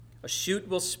 A shoot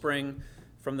will spring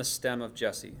from the stem of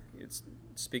Jesse. It's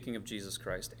speaking of Jesus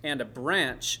Christ. "And a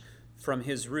branch from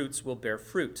his roots will bear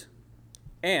fruit.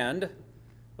 And,"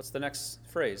 what's the next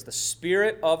phrase? "The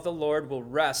Spirit of the Lord will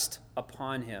rest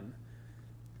upon him.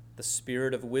 The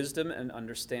Spirit of wisdom and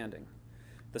understanding,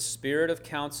 the Spirit of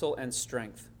counsel and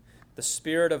strength, the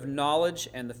Spirit of knowledge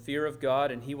and the fear of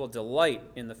God, and he will delight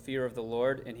in the fear of the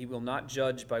Lord, and he will not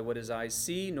judge by what his eyes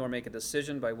see, nor make a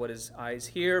decision by what his eyes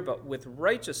hear, but with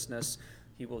righteousness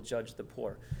he will judge the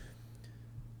poor."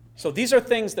 So these are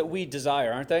things that we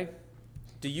desire, aren't they?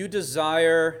 Do you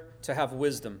desire to have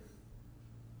wisdom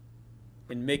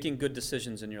in making good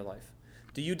decisions in your life?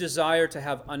 Do you desire to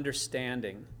have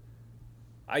understanding?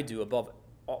 I do,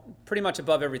 pretty much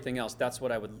above everything else. That's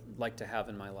what I would like to have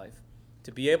in my life.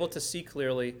 To be able to see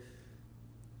clearly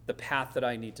the path that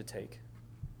I need to take.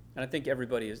 And I think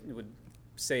everybody would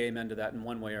say amen to that in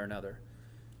one way or another.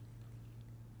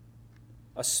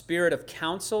 A spirit of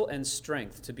counsel and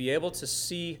strength, to be able to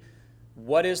see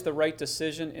what is the right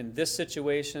decision in this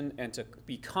situation and to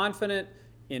be confident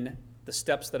in the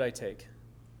steps that I take.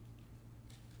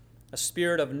 A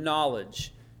spirit of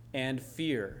knowledge and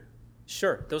fear.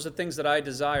 Sure, those are things that I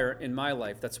desire in my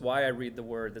life. That's why I read the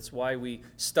Word. That's why we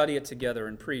study it together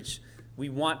and preach. We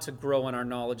want to grow in our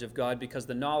knowledge of God because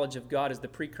the knowledge of God is the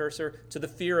precursor to the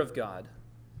fear of God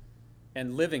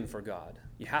and living for God.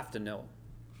 You have to know.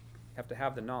 You have to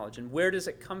have the knowledge. And where does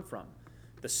it come from?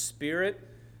 The Spirit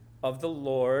of the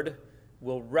Lord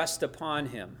will rest upon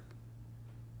him.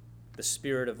 The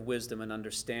Spirit of wisdom and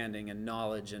understanding and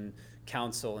knowledge and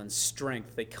counsel and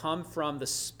strength. They come from the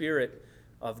Spirit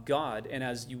of God. And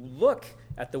as you look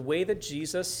at the way that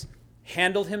Jesus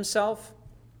handled himself,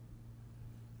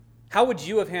 how would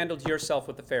you have handled yourself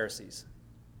with the Pharisees?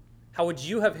 How would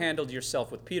you have handled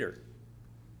yourself with Peter?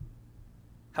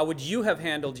 How would you have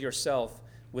handled yourself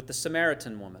with the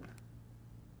Samaritan woman?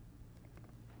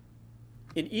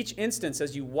 In each instance,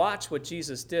 as you watch what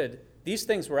Jesus did, these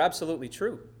things were absolutely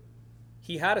true.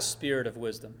 He had a spirit of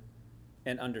wisdom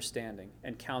and understanding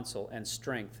and counsel and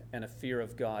strength and a fear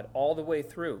of God all the way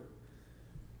through.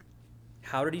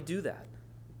 How did he do that?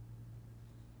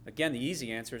 Again, the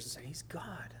easy answer is to say he's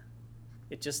God.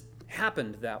 It just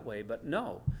happened that way, but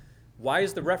no. Why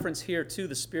is the reference here to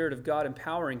the Spirit of God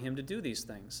empowering him to do these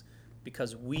things?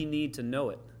 Because we need to know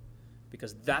it.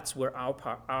 Because that's where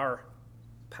our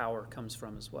power comes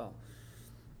from as well.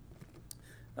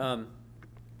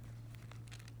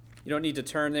 You don't need to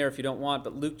turn there if you don't want,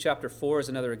 but Luke chapter 4 is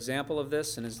another example of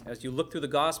this. And as you look through the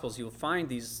Gospels, you'll find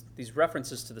these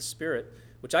references to the Spirit,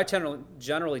 which I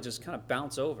generally just kind of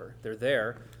bounce over. They're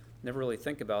there, never really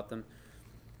think about them.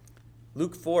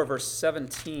 Luke 4, verse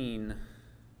 17.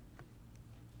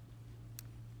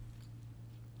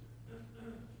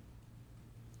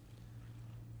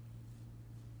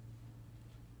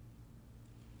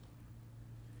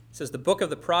 It says, the book of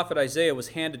the prophet Isaiah was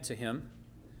handed to him,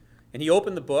 and he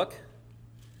opened the book,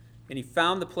 and he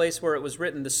found the place where it was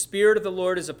written, the Spirit of the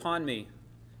Lord is upon me,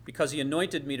 because he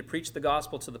anointed me to preach the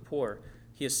gospel to the poor.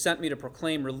 He has sent me to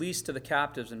proclaim release to the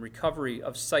captives and recovery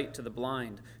of sight to the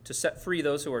blind, to set free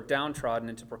those who are downtrodden,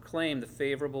 and to proclaim the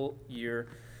favorable year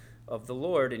of the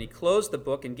Lord. And he closed the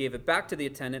book and gave it back to the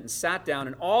attendant and sat down,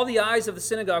 and all the eyes of the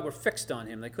synagogue were fixed on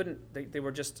him. They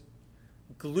were just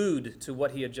glued to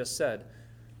what he had just said.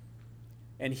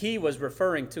 And he was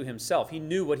referring to himself. He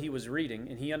knew what he was reading,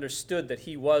 and he understood that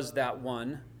he was that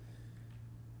one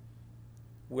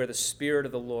where the Spirit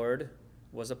of the Lord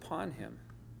was upon him.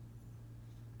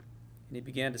 And he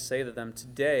began to say to them,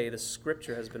 today the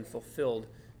Scripture has been fulfilled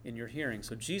in your hearing.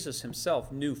 So Jesus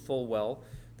himself knew full well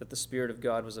that the Spirit of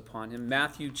God was upon him.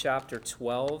 Matthew chapter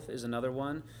 12 is another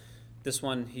one. This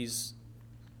one he's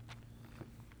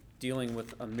dealing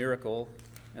with a miracle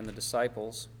and the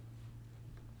disciples.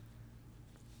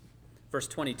 Verse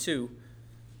 22,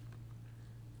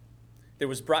 there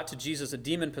was brought to Jesus a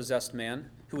demon-possessed man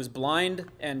who was blind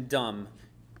and dumb,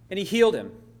 and he healed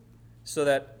him so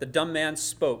that the dumb man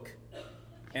spoke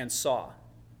and saw.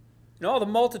 And all the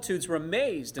multitudes were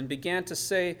amazed and began to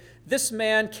say, this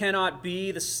man cannot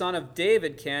be the son of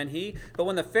David, can he? But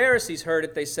when the Pharisees heard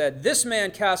it, they said, this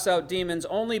man casts out demons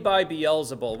only by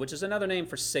Beelzebul, which is another name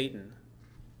for Satan.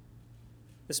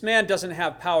 This man doesn't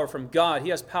have power from God. He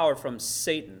has power from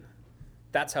Satan.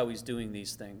 That's how he's doing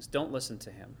these things. Don't listen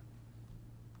to him.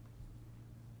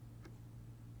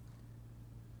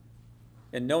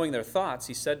 And knowing their thoughts,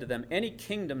 he said to them, any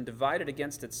kingdom divided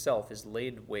against itself is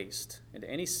laid waste, and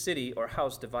any city or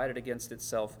house divided against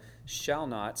itself shall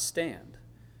not stand.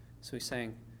 So he's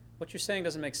saying, what you're saying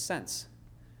doesn't make sense.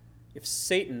 If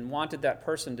Satan wanted that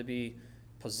person to be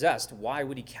possessed, why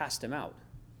would he cast him out?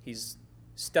 He's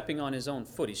stepping on his own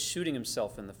foot. He's shooting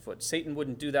himself in the foot. Satan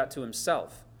wouldn't do that to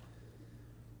himself.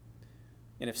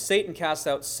 And if Satan casts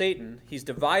out Satan, he's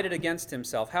divided against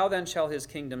himself. How then shall his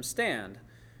kingdom stand?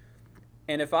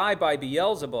 And if I, by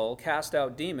Beelzebul, cast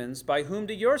out demons, by whom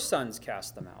do your sons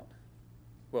cast them out?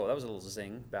 Whoa, that was a little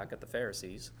zing back at the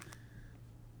Pharisees.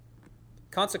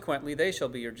 Consequently, they shall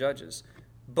be your judges.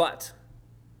 But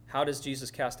how does Jesus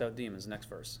cast out demons? Next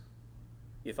verse.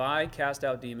 If I cast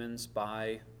out demons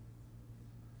by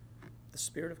the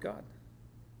Spirit of God.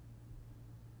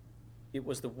 It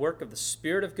was the work of the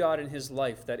Spirit of God in his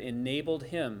life that enabled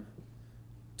him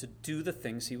to do the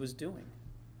things he was doing,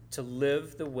 to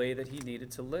live the way that he needed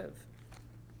to live.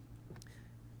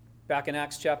 Back in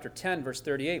Acts chapter 10, verse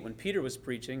 38, when Peter was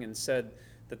preaching and said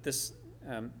that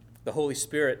the Holy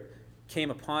Spirit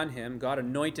came upon him, God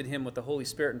anointed him with the Holy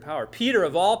Spirit and power. Peter,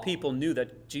 of all people, knew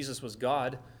that Jesus was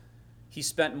God. He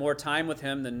spent more time with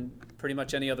him than pretty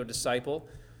much any other disciple.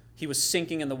 He was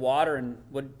sinking in the water, and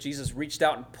when Jesus reached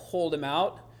out and pulled him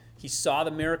out, he saw the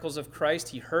miracles of Christ.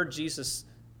 He heard Jesus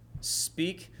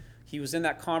speak. He was in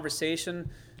that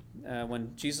conversation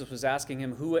when Jesus was asking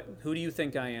him, who do you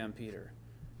think I am, Peter?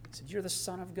 He said, you're the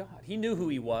Son of God. He knew who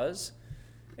he was,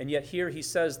 and yet here he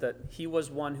says that he was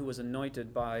one who was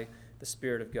anointed by the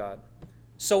Spirit of God.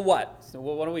 So what? So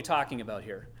what are we talking about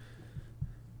here?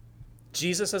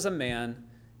 Jesus as a man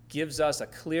gives us a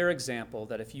clear example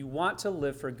that if you want to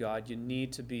live for God, you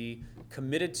need to be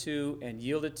committed to and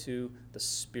yielded to the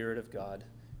Spirit of God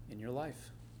in your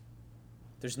life.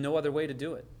 There's no other way to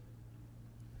do it.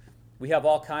 We have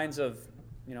all kinds of,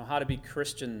 how to be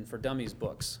Christian for dummies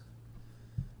books.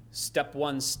 Step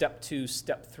 1, step 2,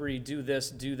 step 3, do this,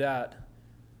 do that.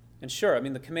 And sure,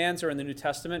 the commands are in the New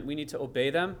Testament. We need to obey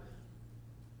them.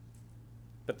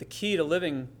 But the key to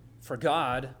living for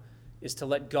God is to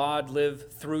let God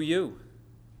live through you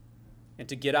and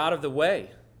to get out of the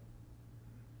way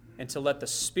and to let the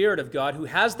Spirit of God, who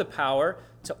has the power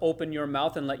to open your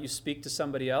mouth and let you speak to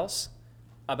somebody else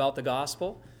about the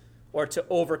gospel, or to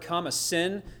overcome a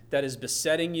sin that is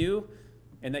besetting you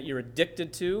and that you're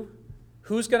addicted to,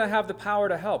 who's going to have the power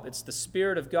to help? It's the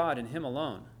Spirit of God and Him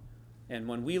alone. And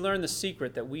when we learn the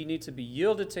secret that we need to be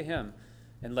yielded to Him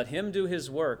and let Him do His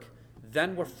work,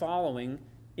 then we're following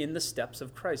in the steps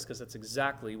of Christ, because that's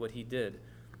exactly what He did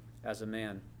as a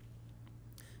man.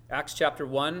 Acts chapter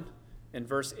 1 and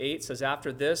verse 8 says,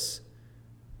 after this,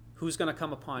 who's going to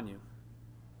come upon you?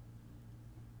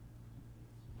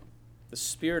 The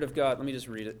Spirit of God, let me just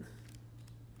read it.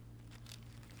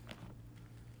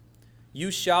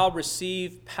 You shall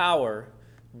receive power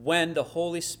when the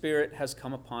Holy Spirit has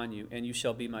come upon you, and you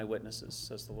shall be my witnesses,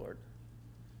 says the Lord.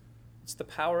 It's the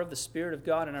power of the Spirit of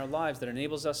God in our lives that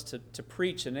enables us to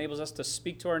preach, enables us to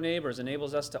speak to our neighbors,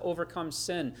 enables us to overcome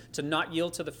sin, to not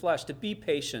yield to the flesh, to be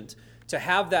patient, to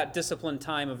have that disciplined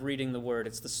time of reading the Word.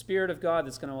 It's the Spirit of God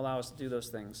that's going to allow us to do those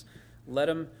things. Let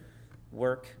Him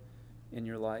work in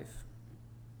your life.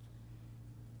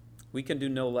 We can do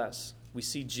no less. We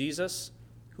see Jesus,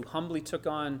 who humbly took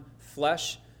on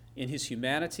flesh in his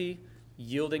humanity,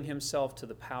 yielding himself to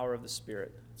the power of the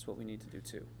Spirit. That's what we need to do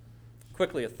too.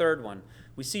 Quickly, a third one.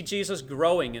 We see Jesus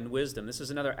growing in wisdom. This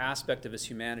is another aspect of his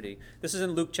humanity. This is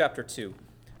in Luke chapter 2,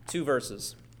 2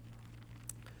 verses.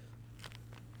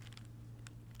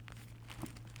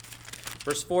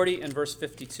 Verse 40 and verse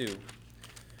 52.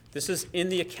 This is in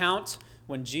the account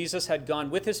when Jesus had gone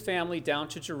with his family down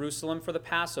to Jerusalem for the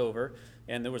Passover,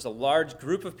 and there was a large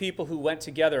group of people who went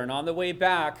together, and on the way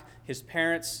back, his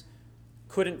parents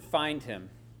couldn't find him.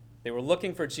 They were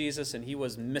looking for Jesus, and he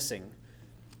was missing.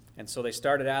 And so they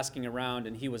started asking around,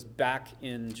 and he was back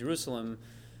in Jerusalem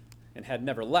and had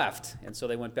never left. And so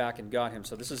they went back and got him.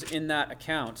 So this is in that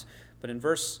account. But in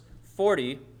verse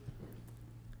 40,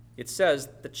 it says,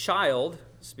 the child,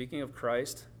 speaking of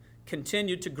Christ,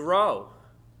 continued to grow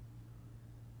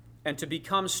and to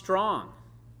become strong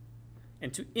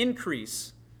and to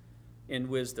increase in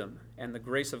wisdom, and the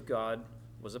grace of God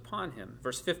was upon him.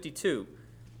 Verse 52,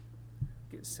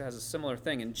 it has a similar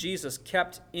thing. And Jesus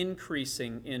kept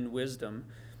increasing in wisdom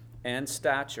and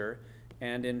stature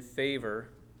and in favor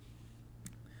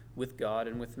with God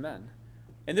and with men.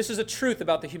 And this is a truth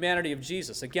about the humanity of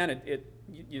Jesus. Again,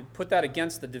 you put that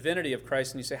against the divinity of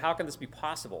Christ, and you say, how can this be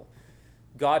possible?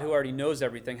 God, who already knows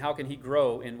everything, how can he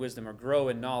grow in wisdom or grow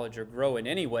in knowledge or grow in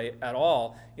any way at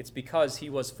all? It's because he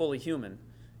was fully human,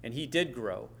 and he did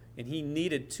grow, and he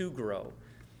needed to grow.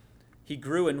 He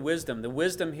grew in wisdom. The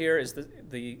wisdom here is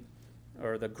the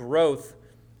growth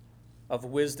of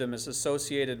wisdom is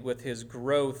associated with his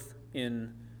growth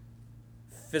in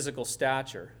physical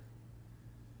stature.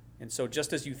 And so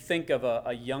just as you think of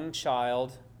a young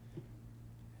child,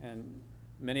 and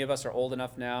many of us are old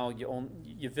enough now,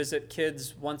 you visit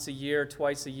kids once a year,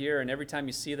 twice a year, and every time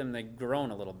you see them, they've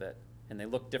grown a little bit, and they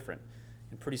look different.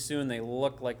 And pretty soon they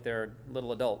look like they're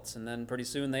little adults, and then pretty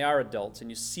soon they are adults, and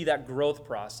you see that growth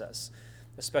process,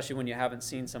 especially when you haven't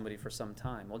seen somebody for some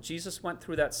time. Well, Jesus went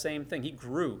through that same thing. He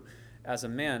grew as a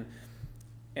man.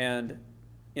 And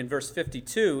in verse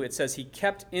 52, it says he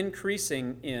kept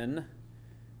increasing in,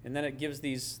 and then it gives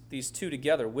these two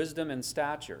together, wisdom and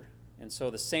stature. And so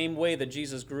the same way that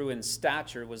Jesus grew in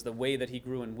stature was the way that he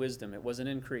grew in wisdom. It was an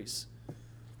increase.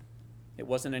 It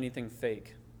wasn't anything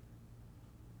fake.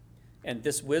 And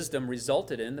this wisdom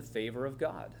resulted in the favor of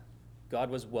God. God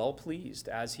was well pleased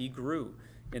as he grew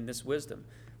in this wisdom.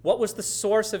 What was the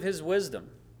source of his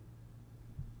wisdom?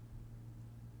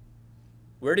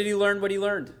 Where did he learn what he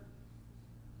learned?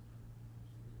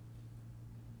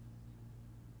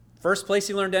 First place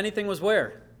he learned anything was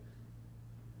where?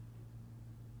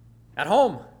 At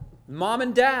home. Mom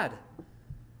and dad.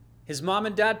 His mom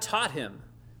and dad taught him.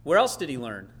 Where else did he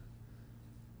learn?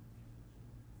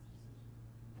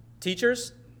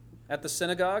 Teachers at the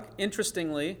synagogue.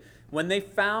 Interestingly, when they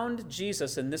found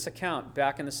Jesus in this account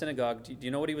back in the synagogue, do you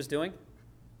know what he was doing?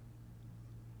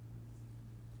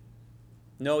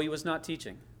 No, he was not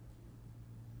teaching.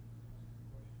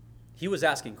 He was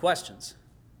asking questions.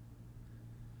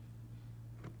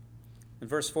 In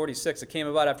verse 46, it came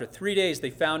about after 3 days they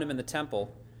found him in the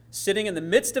temple, sitting in the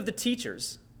midst of the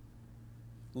teachers,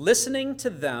 listening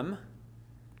to them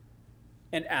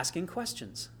and asking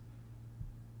questions.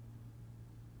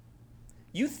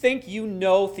 You think you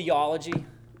know theology?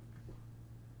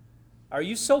 Are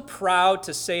you so proud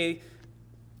to say,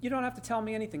 you don't have to tell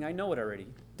me anything, I know it already.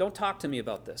 Don't talk to me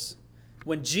about this.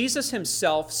 When Jesus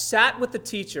himself sat with the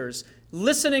teachers,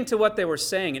 listening to what they were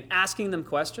saying and asking them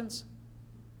questions,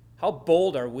 how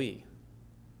bold are we?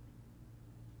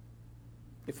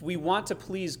 If we want to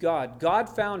please God, God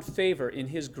found favor in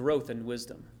his growth and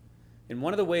wisdom. And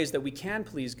one of the ways that we can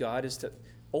please God is to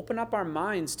open up our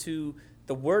minds to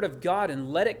the Word of God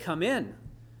and let it come in.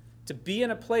 To be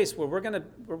in a place where we're going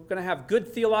to have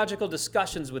good theological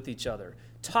discussions with each other.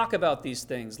 Talk about these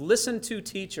things. Listen to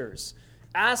teachers.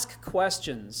 Ask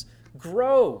questions.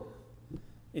 Grow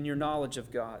in your knowledge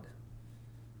of God.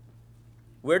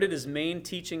 Where did his main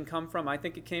teaching come from? I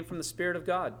think it came from the Spirit of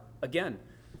God. Again,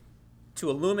 to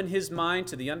illumine his mind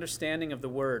to the understanding of the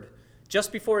Word.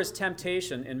 Just before his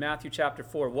temptation in Matthew chapter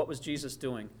 4, what was Jesus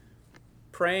doing?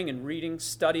 praying and reading,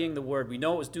 studying the Word. We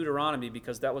know it was Deuteronomy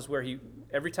because that was where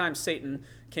every time Satan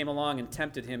came along and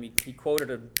tempted him, he quoted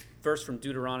a verse from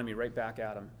Deuteronomy right back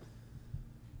at him.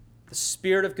 The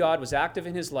Spirit of God was active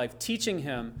in his life, teaching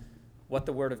him what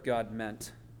the Word of God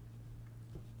meant.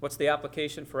 What's the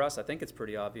application for us? I think it's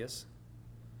pretty obvious.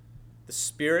 The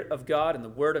Spirit of God and the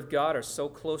Word of God are so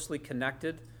closely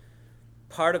connected.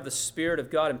 Part of the Spirit of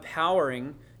God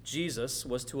empowering Jesus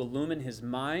was to illumine his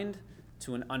mind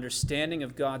to an understanding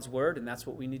of God's Word, and that's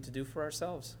what we need to do for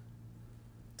ourselves,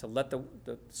 to let the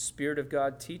Spirit of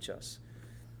God teach us.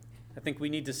 I think we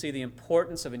need to see the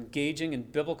importance of engaging in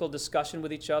biblical discussion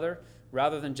with each other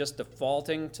rather than just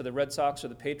defaulting to the Red Sox or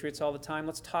the Patriots all the time.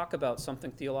 Let's talk about something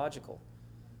theological.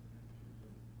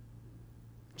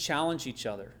 Challenge each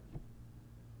other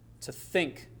to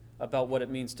think about what it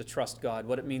means to trust God,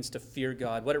 what it means to fear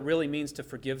God, what it really means to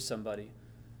forgive somebody,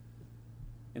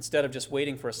 instead of just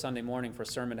waiting for a Sunday morning for a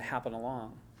sermon to happen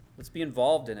along. Let's be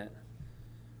involved in it,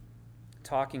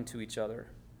 talking to each other,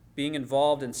 being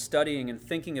involved in studying and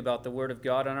thinking about the Word of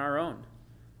God on our own,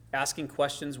 asking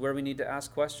questions where we need to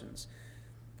ask questions.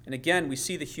 And again, we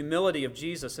see the humility of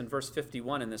Jesus in verse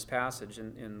 51 in this passage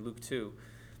in Luke 2,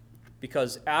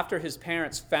 because after his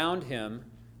parents found him,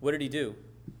 what did he do?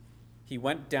 He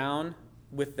went down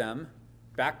with them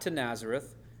back to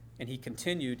Nazareth, and he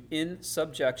continued in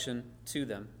subjection to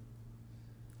them.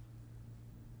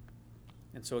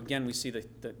 And so again, we see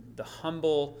the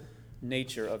humble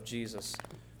nature of Jesus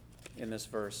in this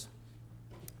verse.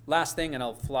 Last thing, and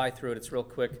I'll fly through it, it's real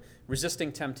quick.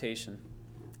 Resisting temptation.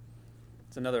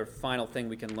 It's another final thing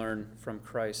we can learn from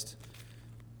Christ.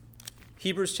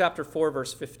 Hebrews chapter 4,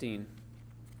 verse 15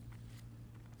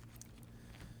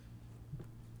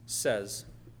 says,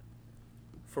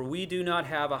 "For we do not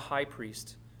have a high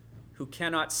priest who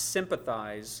cannot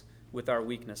sympathize with our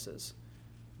weaknesses,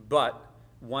 but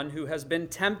one who has been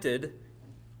tempted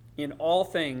in all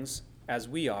things as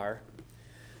we are,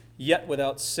 yet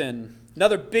without sin."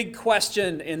 Another big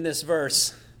question in this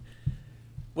verse.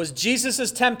 Was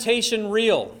Jesus' temptation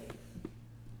real?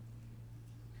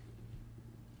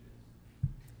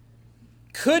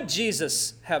 Could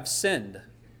Jesus have sinned?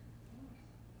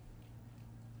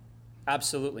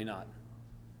 Absolutely not.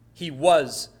 He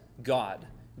was God.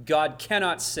 God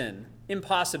cannot sin.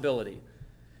 Impossibility.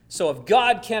 So if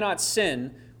God cannot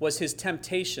sin, was his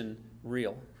temptation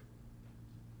real?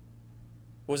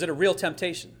 Was it a real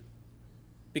temptation?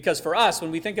 Because for us,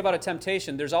 when we think about a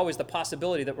temptation, there's always the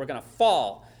possibility that we're going to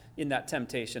fall in that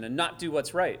temptation and not do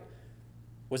what's right.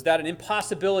 Was that an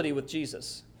impossibility with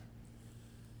Jesus?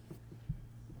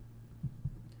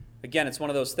 Again, it's one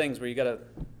of those things where you got to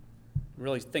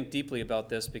really think deeply about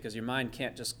this because your mind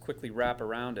can't just quickly wrap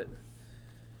around it.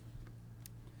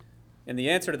 And the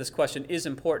answer to this question is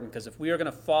important because if we are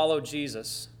going to follow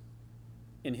Jesus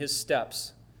in his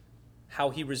steps, how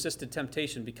he resisted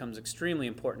temptation becomes extremely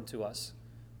important to us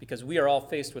because we are all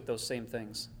faced with those same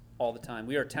things all the time.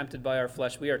 We are tempted by our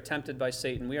flesh. We are tempted by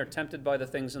Satan. We are tempted by the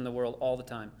things in the world all the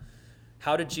time.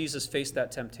 How did Jesus face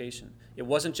that temptation? It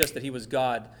wasn't just that he was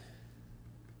God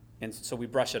and so we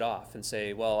brush it off and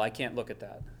say, well, I can't look at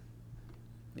that.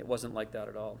 It wasn't like that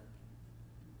at all.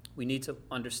 We need to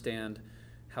understand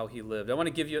how he lived. I want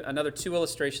to give you another 2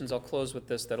 illustrations. I'll close with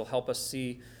this that'll help us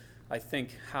see, I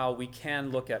think, how we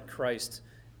can look at Christ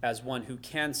as one who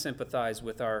can sympathize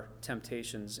with our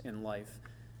temptations in life.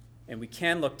 And we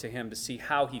can look to him to see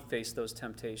how he faced those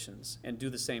temptations and do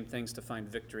the same things to find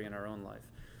victory in our own life.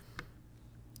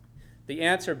 The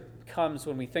answer comes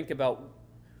when we think about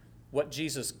what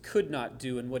Jesus could not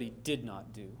do and what he did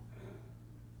not do.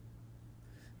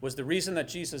 Was the reason that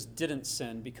Jesus didn't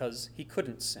sin because he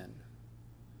couldn't sin?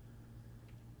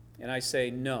 And I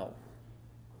say no.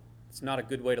 It's not a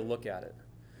good way to look at it.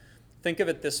 Think of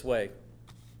it this way.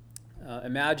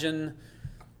 Imagine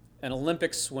an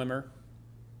Olympic swimmer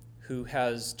who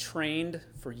has trained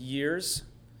for years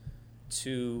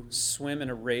to swim in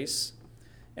a race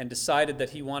and decided that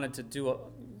he wanted to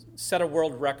set a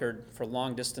world record for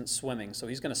long-distance swimming. So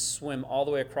he's going to swim all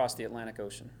the way across the Atlantic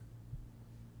Ocean.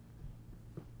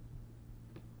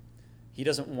 He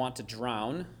doesn't want to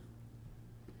drown,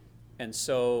 and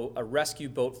so a rescue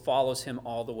boat follows him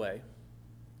all the way,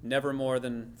 never more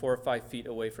than 4 or 5 feet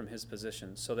away from his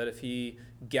position, so that if he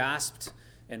gasped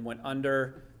and went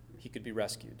under, he could be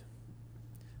rescued.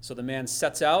 So the man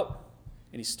sets out,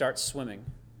 and he starts swimming,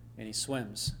 and he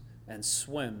swims and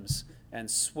swims and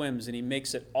swims, and he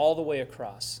makes it all the way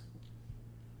across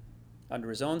under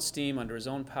his own steam, under his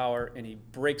own power, and he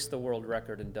breaks the world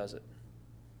record and does it.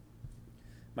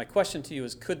 My question to you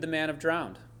is, could the man have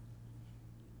drowned?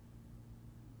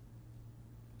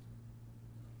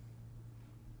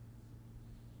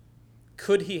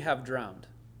 Could he have drowned?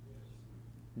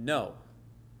 No.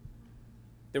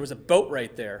 There was a boat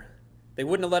right there. They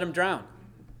wouldn't have let him drown.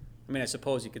 I mean, I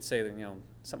suppose you could say that,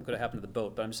 something could have happened to the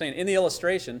boat, but I'm saying in the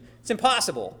illustration, it's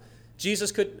impossible.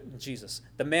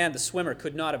 The swimmer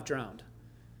could not have drowned.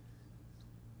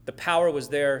 The power was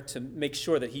there to make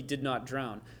sure that he did not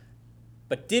drown.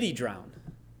 But did he drown?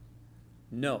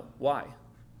 No. Why?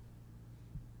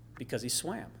 Because he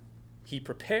swam. He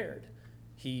prepared.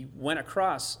 He went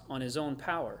across on his own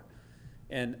power.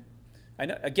 And I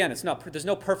know, again, there's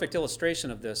no perfect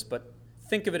illustration of this, but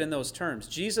think of it in those terms.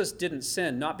 Jesus didn't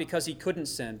sin, not because he couldn't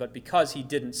sin, but because he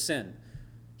didn't sin.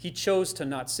 He chose to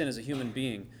not sin as a human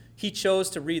being. He chose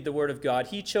to read the Word of God.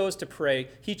 He chose to pray.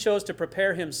 He chose to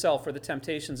prepare himself for the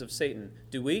temptations of Satan.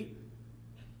 Do we?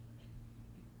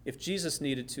 If Jesus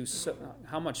needed to,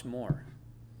 how much more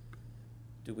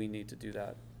do we need to do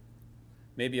that?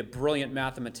 Maybe a brilliant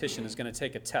mathematician is going to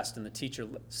take a test, and the teacher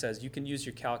says, you can use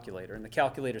your calculator. And the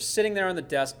calculator's sitting there on the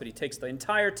desk, but he takes the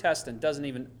entire test and doesn't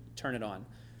even turn it on.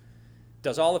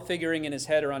 Does all the figuring in his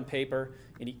head or on paper,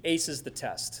 and he aces the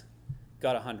test.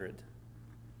 Got 100.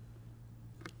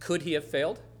 Could he have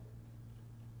failed?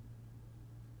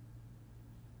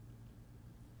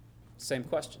 Same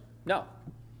question. No.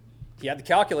 He had the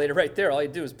calculator right there. All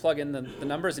he'd do is plug in the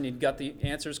numbers and he'd got the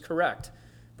answers correct.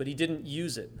 But he didn't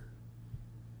use it.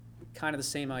 Kind of the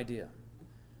same idea.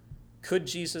 Could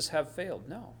Jesus have failed?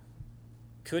 No.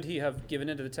 Could he have given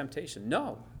in to the temptation?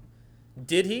 No.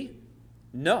 Did he?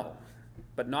 No.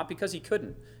 But not because he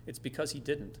couldn't. It's because he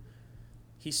didn't.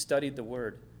 He studied the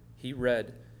Word. He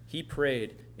read. He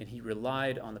prayed, and he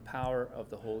relied on the power of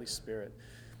the Holy Spirit.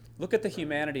 Look at the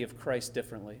humanity of Christ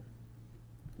differently.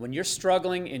 When you're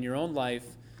struggling in your own life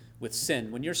with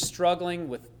sin, when you're struggling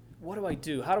with, what do I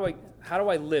do? How do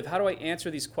I live? How do I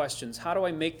answer these questions? How do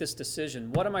I make this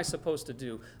decision? What am I supposed to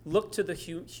do? Look to the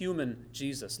human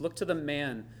Jesus. Look to the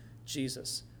man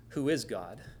Jesus, who is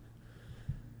God,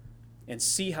 and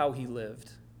see how he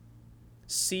lived.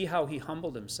 See how he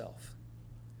humbled himself.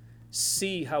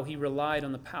 See how he relied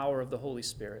on the power of the Holy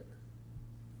Spirit.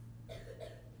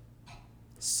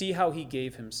 See how he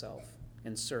gave himself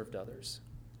and served others.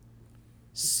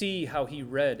 See how he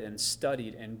read and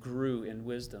studied and grew in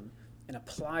wisdom, and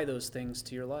apply those things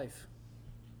to your life.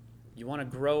 You want to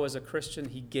grow as a Christian?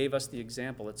 He gave us the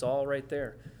example. It's all right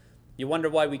there. You wonder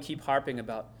why we keep harping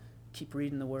about keep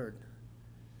reading the Word,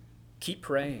 keep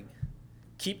praying,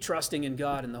 keep trusting in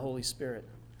God and the Holy Spirit.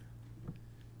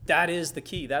 That is the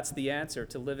key. That's the answer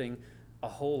to living a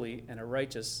holy and a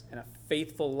righteous and a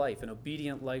faithful life, an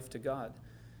obedient life to God.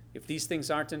 If these things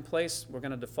aren't in place, we're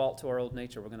going to default to our old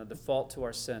nature. We're going to default to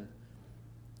our sin.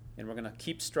 And we're going to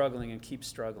keep struggling and keep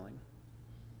struggling.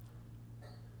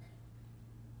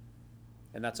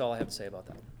 And that's all I have to say about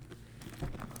that.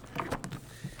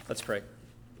 Let's pray.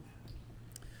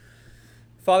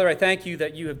 Father, I thank you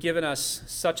that you have given us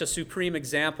such a supreme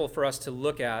example for us to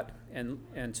look at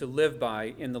and to live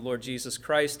by in the Lord Jesus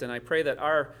Christ. And I pray that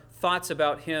our thoughts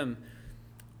about him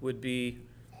would be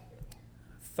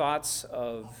thoughts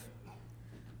of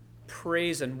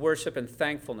praise and worship and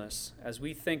thankfulness as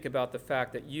we think about the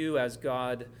fact that you, as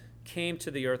God, came to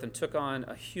the earth and took on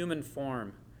a human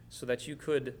form so that you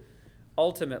could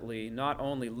ultimately not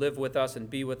only live with us and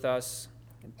be with us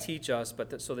and teach us,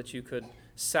 but so that you could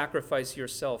sacrifice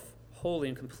yourself wholly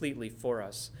and completely for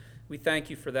us. We thank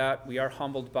you for that. We are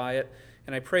humbled by it.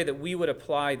 And I pray that we would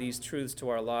apply these truths to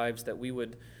our lives, that we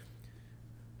would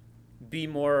be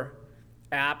more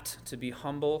apt to be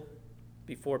humble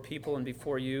before people and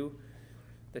before you,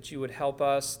 that you would help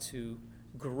us to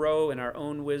grow in our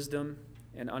own wisdom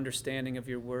and understanding of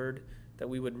your word, that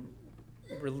we would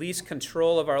release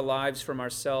control of our lives from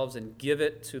ourselves and give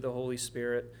it to the Holy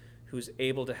Spirit, who's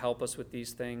able to help us with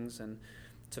these things and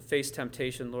to face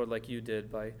temptation, Lord, like you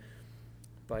did, by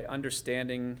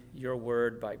understanding your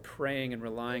word, by praying and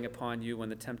relying upon you when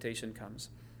the temptation comes.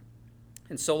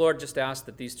 And so, Lord, just ask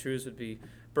that these truths would be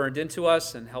burned into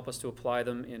us and help us to apply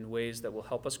them in ways that will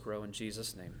help us grow. In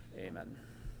Jesus' name, amen.